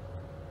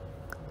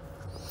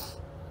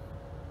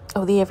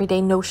 The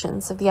everyday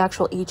notions of the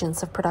actual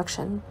agents of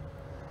production.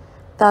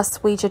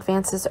 Thus, wage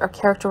advances are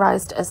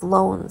characterized as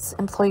loans,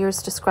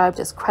 employers described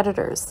as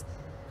creditors,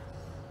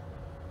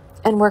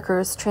 and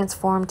workers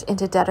transformed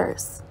into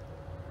debtors.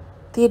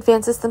 The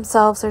advances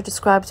themselves are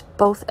described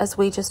both as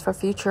wages for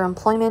future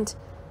employment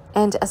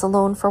and as a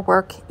loan for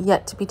work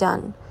yet to be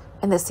done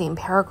in the same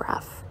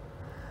paragraph.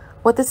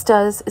 What this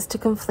does is to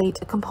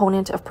conflate a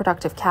component of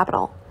productive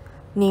capital,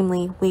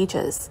 namely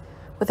wages,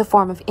 with a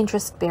form of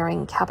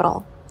interest-bearing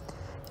capital.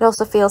 It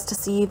also fails to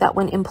see that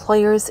when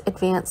employers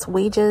advance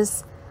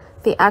wages,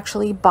 they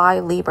actually buy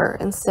labor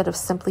instead of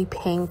simply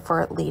paying for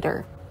it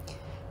later.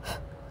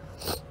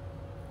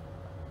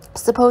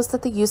 Suppose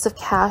that the use of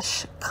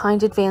cash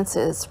kind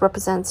advances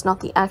represents not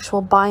the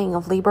actual buying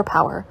of labor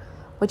power,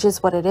 which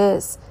is what it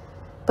is,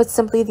 but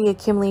simply the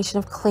accumulation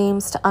of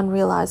claims to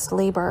unrealized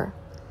labor.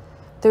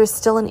 There is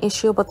still an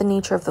issue about the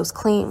nature of those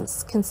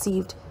claims,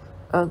 conceived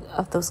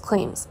of those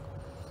claims.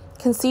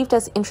 Conceived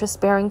as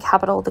interest-bearing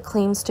capital, the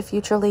claims to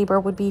future labor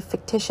would be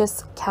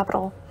fictitious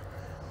capital,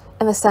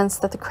 in the sense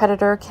that the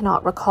creditor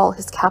cannot recall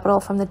his capital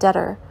from the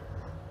debtor,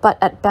 but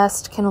at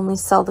best can only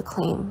sell the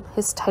claim,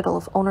 his title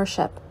of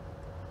ownership.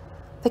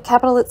 The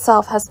capital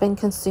itself has been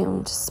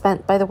consumed,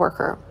 spent by the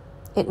worker.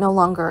 It no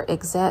longer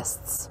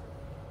exists.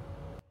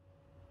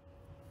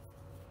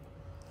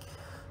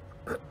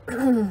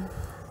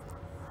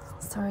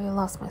 Sorry, I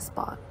lost my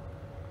spot.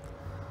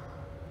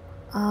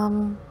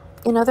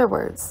 In other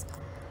words,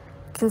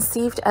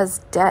 conceived as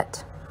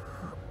debt,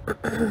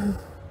 in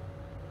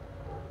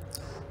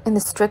the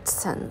strict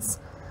sense,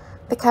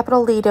 the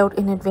capital laid out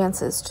in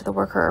advances to the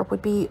worker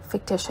would be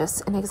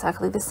fictitious in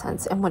exactly the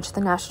sense in which the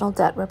national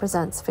debt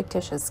represents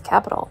fictitious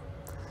capital.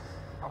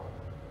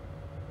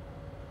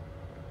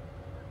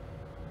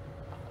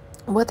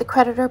 What the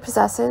creditor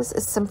possesses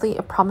is simply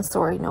a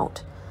promissory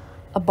note,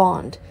 a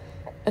bond,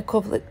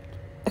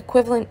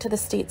 equivalent to the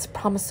state's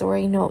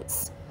promissory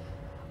notes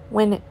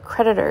when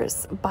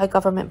creditors buy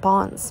government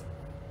bonds.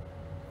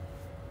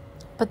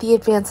 But the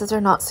advances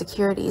are not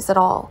securities at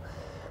all.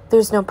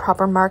 There's no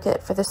proper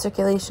market for the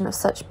circulation of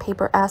such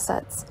paper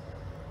assets,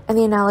 and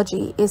the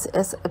analogy is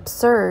as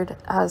absurd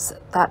as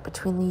that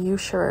between the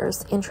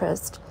usurer's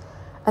interest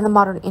and the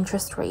modern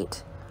interest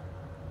rate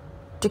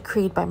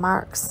decreed by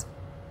Marx.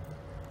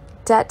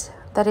 Debt,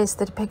 that is,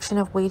 the depiction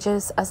of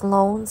wages as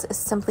loans, is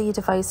simply a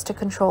device to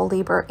control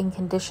labor in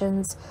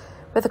conditions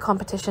where the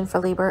competition for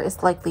labor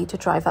is likely to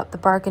drive up the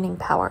bargaining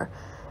power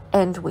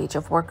and wage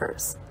of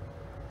workers.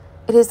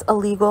 It is a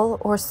legal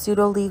or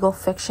pseudo-legal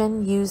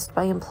fiction used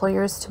by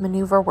employers to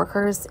maneuver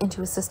workers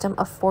into a system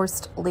of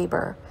forced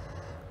labor,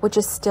 which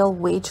is still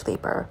wage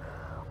labor,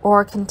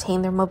 or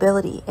contain their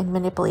mobility and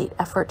manipulate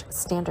effort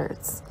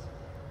standards.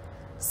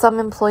 Some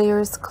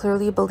employers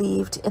clearly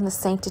believed in the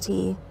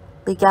sanctity,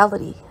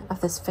 legality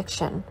of this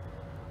fiction.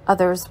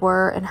 Others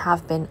were and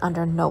have been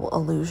under no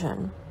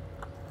illusion.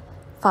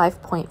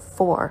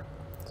 5.4.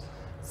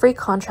 Free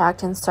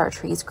contract in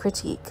Sartre's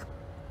critique.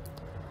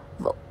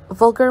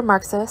 Vulgar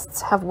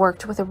Marxists have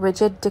worked with a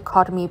rigid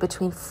dichotomy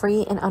between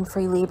free and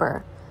unfree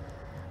labor,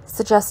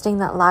 suggesting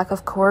that lack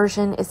of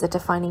coercion is a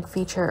defining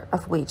feature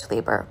of wage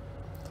labor.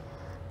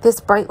 This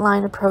bright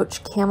line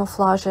approach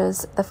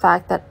camouflages the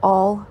fact that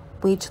all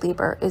wage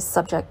labor is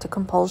subject to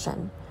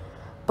compulsion,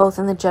 both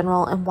in the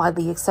general and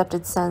widely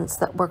accepted sense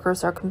that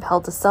workers are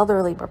compelled to sell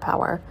their labor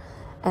power,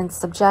 and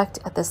subject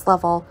at this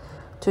level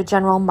to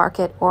general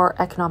market or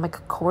economic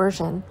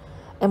coercion,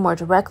 and more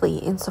directly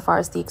insofar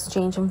as the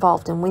exchange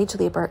involved in wage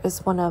labor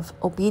is one of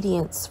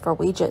obedience for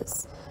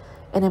wages,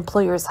 and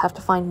employers have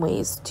to find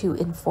ways to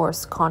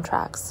enforce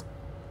contracts.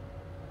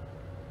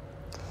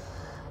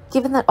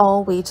 Given that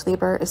all wage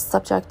labor is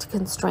subject to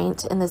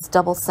constraint in this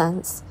double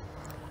sense,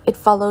 it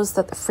follows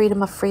that the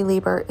freedom of free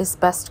labor is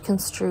best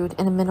construed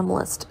in a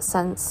minimalist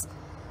sense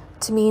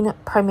to mean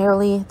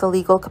primarily the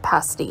legal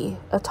capacity,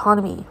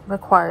 autonomy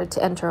required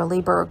to enter a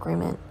labor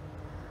agreement.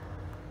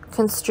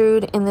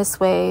 Construed in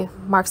this way,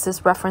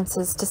 Marx's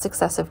references to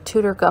successive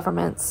Tudor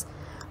governments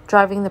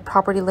driving the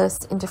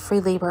propertyless into free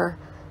labor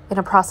in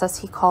a process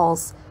he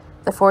calls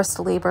the forced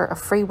labor of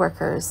free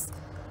workers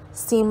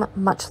seem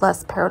much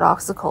less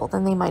paradoxical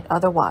than they might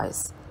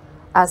otherwise,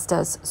 as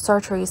does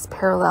Sartre's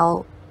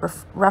parallel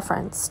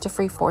reference to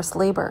free forced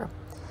labor,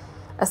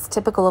 as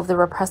typical of the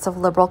repressive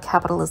liberal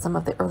capitalism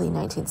of the early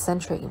 19th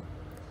century.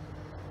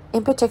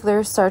 In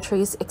particular,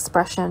 Sartre's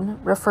expression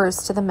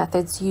refers to the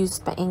methods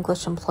used by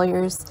English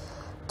employers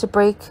to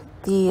break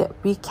the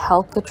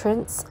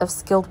recalcitrance of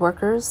skilled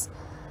workers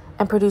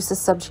and produce a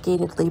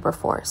subjugated labor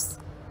force.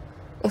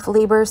 If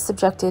labor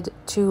subjected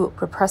to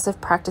repressive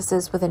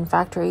practices within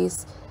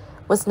factories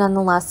was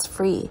nonetheless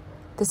free,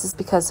 this is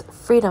because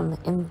freedom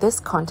in this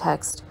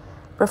context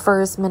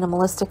refers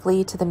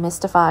minimalistically to the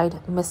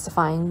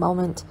mystifying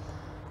moment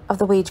of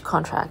the wage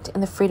contract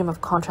and the freedom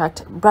of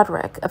contract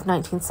rhetoric of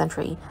 19th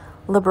century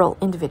liberal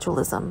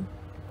individualism.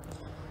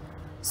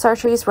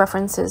 Sartre's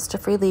references to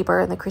free labor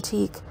in the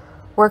critique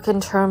work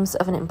in terms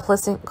of an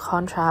implicit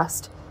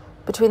contrast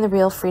between the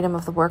real freedom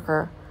of the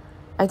worker,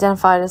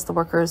 identified as the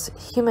worker's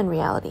human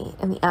reality,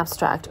 and the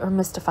abstract or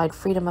mystified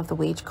freedom of the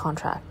wage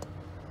contract.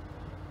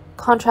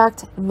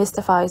 Contract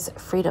mystifies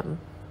freedom,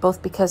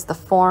 both because the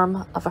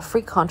form of a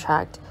free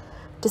contract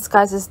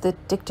disguises the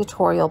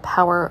dictatorial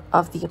power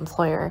of the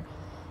employer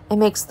and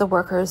makes the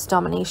worker's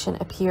domination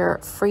appear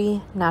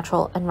free,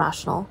 natural, and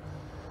rational,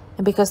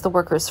 and because the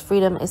worker's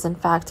freedom is in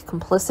fact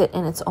complicit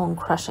in its own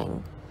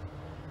crushing.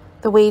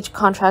 The wage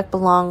contract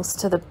belongs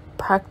to the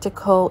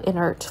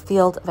practico-inert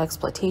field of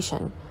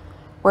exploitation,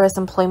 whereas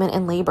employment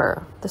and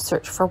labor, the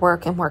search for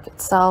work and work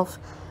itself,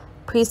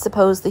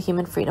 presuppose the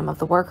human freedom of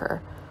the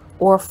worker,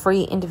 or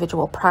free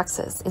individual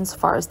praxis,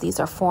 insofar as these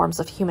are forms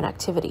of human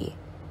activity.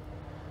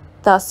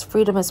 Thus,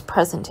 freedom is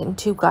present in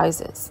two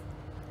guises: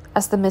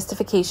 as the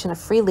mystification of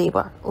free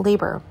labor,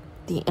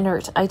 the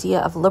inert idea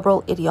of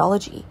liberal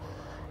ideology,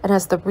 and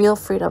as the real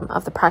freedom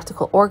of the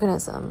practical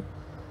organism,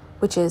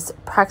 which is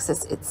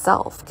praxis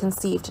itself,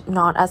 conceived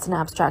not as an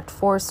abstract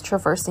force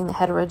traversing the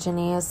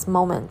heterogeneous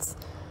moments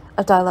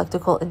of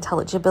dialectical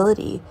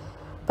intelligibility,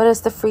 but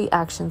as the free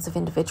actions of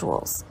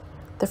individuals,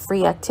 the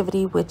free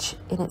activity which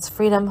in its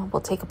freedom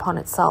will take upon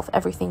itself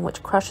everything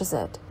which crushes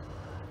it,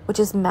 which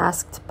is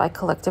masked by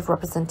collective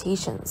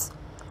representations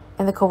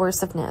and the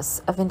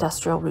coerciveness of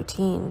industrial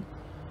routine,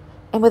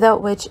 and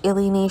without which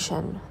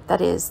alienation, that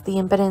is, the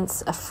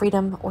impotence of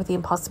freedom or the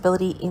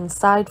impossibility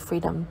inside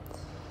freedom,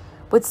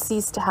 would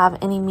cease to have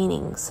any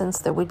meaning, since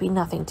there would be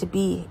nothing to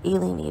be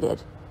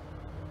alienated.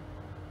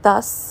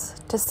 Thus,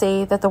 to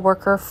say that the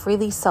worker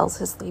freely sells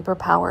his labor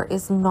power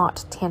is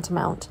not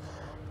tantamount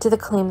to the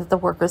claim that the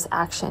worker's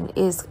action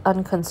is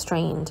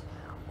unconstrained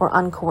or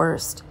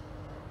uncoerced,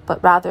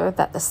 but rather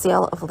that the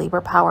sale of labor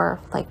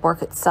power, like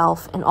work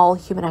itself and all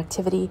human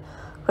activity,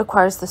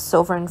 requires the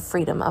sovereign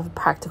freedom of a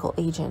practical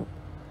agent.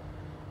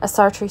 As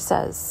Sartre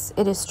says,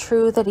 it is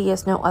true that he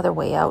has no other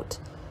way out.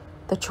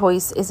 The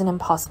choice is an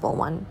impossible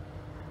one.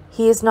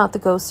 He is not the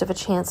ghost of a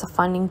chance of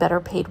finding better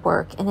paid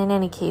work, and in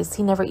any case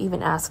he never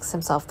even asks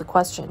himself the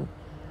question,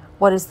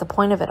 what is the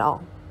point of it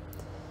all?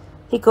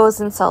 He goes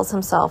and sells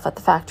himself at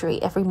the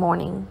factory every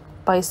morning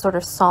by a sort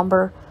of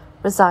somber,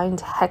 resigned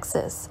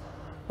hexis,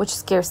 which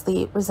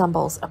scarcely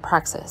resembles a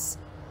praxis.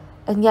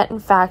 And yet, in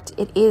fact,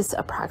 it is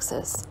a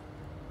praxis.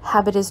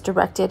 Habit is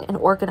directed and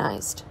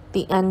organized.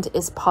 The end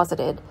is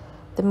posited,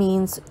 the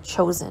means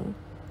chosen.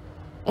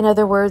 In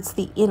other words,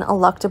 the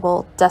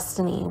ineluctable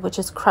destiny which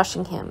is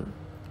crushing him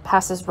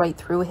passes right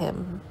through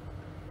him.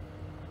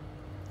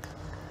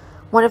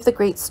 One of the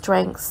great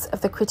strengths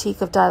of the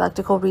critique of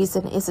dialectical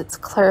reason is its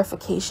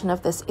clarification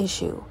of this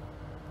issue.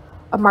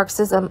 A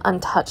Marxism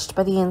untouched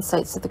by the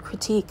insights of the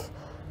critique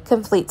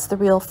conflates the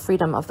real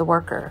freedom of the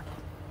worker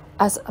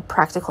as a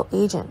practical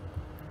agent,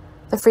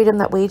 the freedom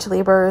that wage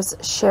laborers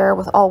share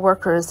with all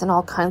workers and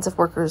all kinds of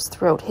workers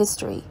throughout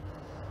history,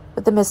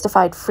 with the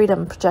mystified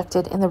freedom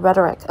projected in the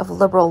rhetoric of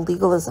liberal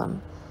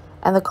legalism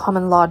and the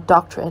common law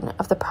doctrine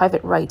of the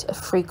private right of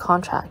free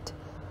contract.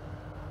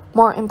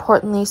 More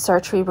importantly,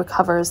 Sartre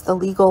recovers the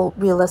legal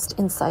realist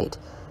insight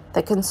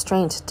that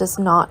constraint does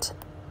not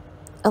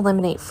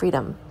eliminate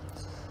freedom,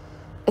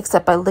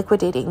 except by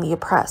liquidating the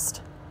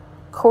oppressed.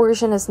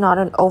 Coercion is not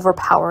an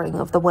overpowering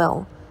of the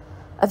will.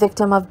 A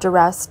victim of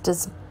duress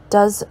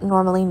does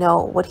normally know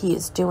what he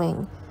is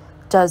doing,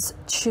 does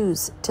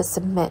choose to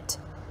submit,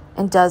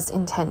 and does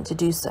intend to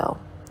do so.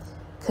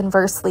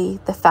 Conversely,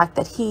 the fact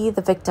that he,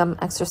 the victim,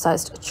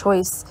 exercised a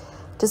choice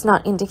does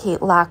not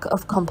indicate lack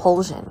of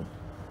compulsion.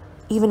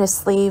 Even a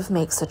slave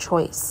makes a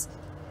choice.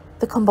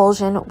 The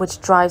compulsion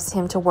which drives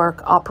him to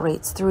work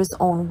operates through his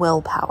own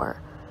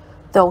willpower.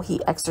 Though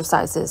he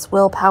exercises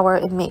willpower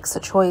and makes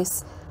a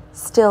choice,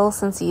 still,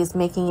 since he is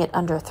making it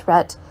under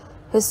threat,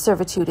 his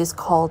servitude is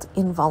called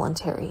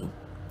involuntary.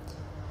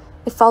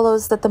 It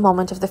follows that the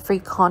moment of the free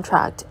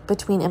contract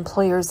between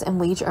employers and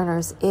wage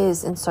earners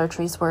is, in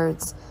Sartre's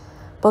words,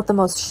 both the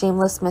most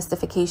shameless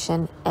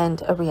mystification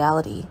and a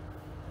reality.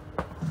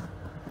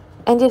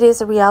 And it is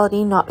a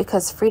reality not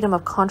because freedom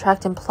of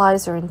contract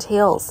implies or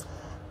entails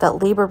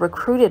that labor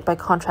recruited by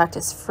contract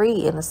is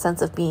free in the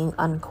sense of being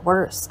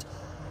uncoerced,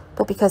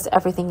 but because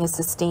everything is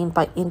sustained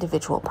by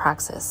individual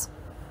praxis.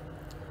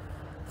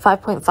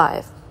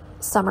 5.5.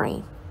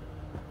 Summary.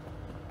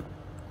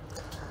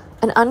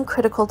 An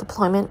uncritical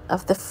deployment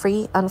of the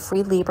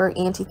free-unfree labor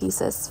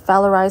antithesis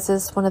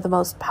valorizes one of the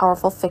most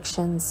powerful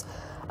fictions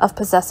of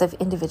possessive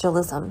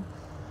individualism,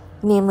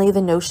 namely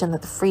the notion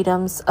that the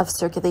freedoms of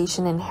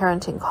circulation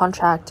inherent in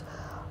contract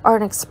are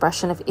an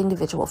expression of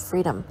individual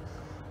freedom,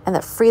 and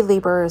that free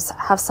laborers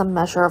have some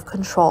measure of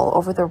control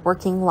over their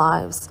working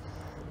lives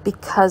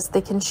because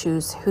they can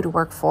choose who to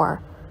work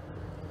for.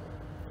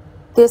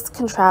 This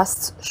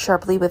contrasts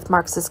sharply with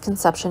Marx's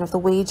conception of the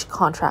wage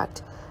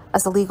contract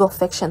as a legal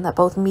fiction that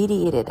both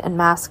mediated and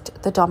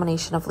masked the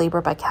domination of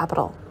labor by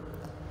capital.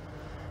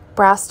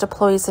 Brass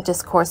deploys a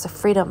discourse of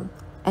freedom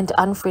and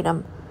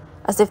unfreedom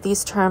as if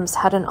these terms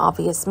had an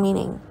obvious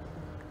meaning.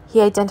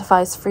 He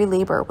identifies free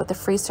labor with the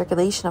free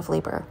circulation of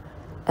labor,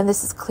 and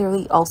this is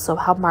clearly also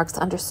how Marx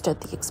understood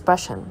the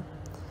expression.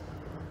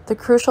 The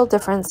crucial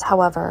difference,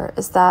 however,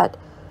 is that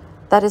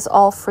is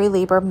all free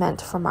labor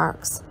meant for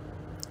Marx.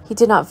 He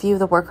did not view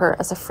the worker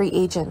as a free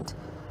agent,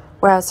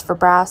 whereas for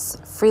Brass,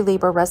 free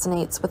labor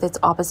resonates with its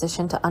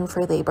opposition to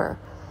unfree labor,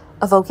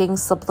 evoking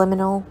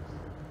subliminal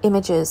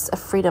images of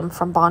freedom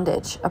from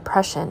bondage,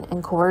 oppression,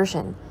 and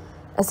coercion,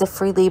 as if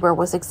free labor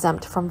was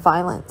exempt from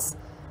violence,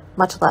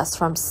 much less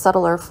from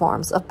subtler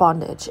forms of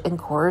bondage and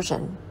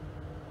coercion.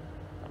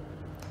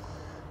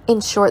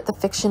 In short, the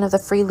fiction of the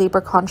free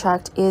labor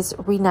contract is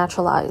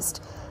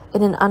renaturalized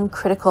in an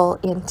uncritical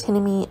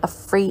antinomy of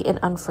free and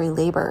unfree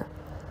labor.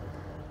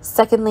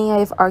 Secondly, I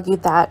have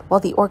argued that, while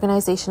the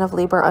organization of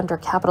labor under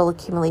capital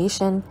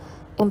accumulation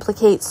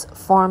implicates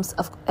forms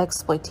of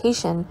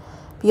exploitation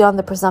beyond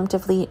the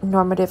presumptively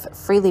normative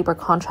free labor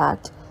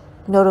contract,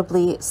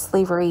 notably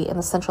slavery and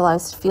the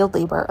centralized field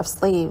labor of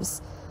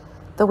slaves,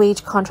 the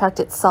wage contract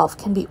itself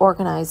can be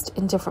organized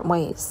in different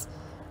ways,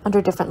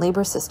 under different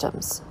labor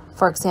systems,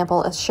 for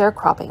example as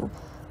sharecropping,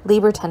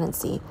 labor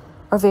tenancy,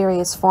 or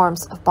various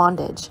forms of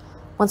bondage,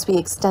 once we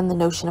extend the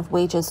notion of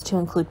wages to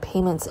include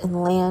payments in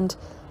land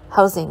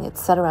housing,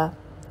 etc.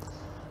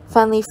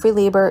 Finally, free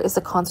labor is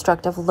a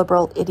construct of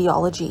liberal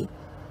ideology,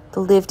 the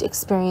lived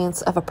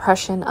experience of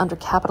oppression under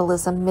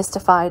capitalism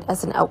mystified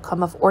as an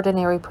outcome of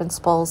ordinary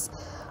principles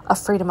of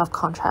freedom of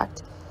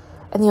contract.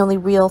 And the only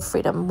real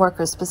freedom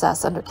workers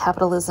possess under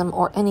capitalism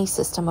or any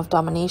system of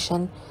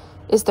domination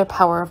is their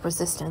power of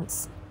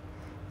resistance.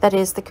 That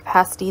is, the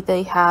capacity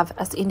they have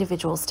as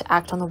individuals to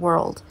act on the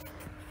world,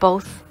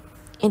 both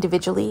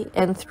individually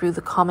and through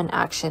the common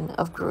action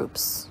of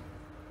groups.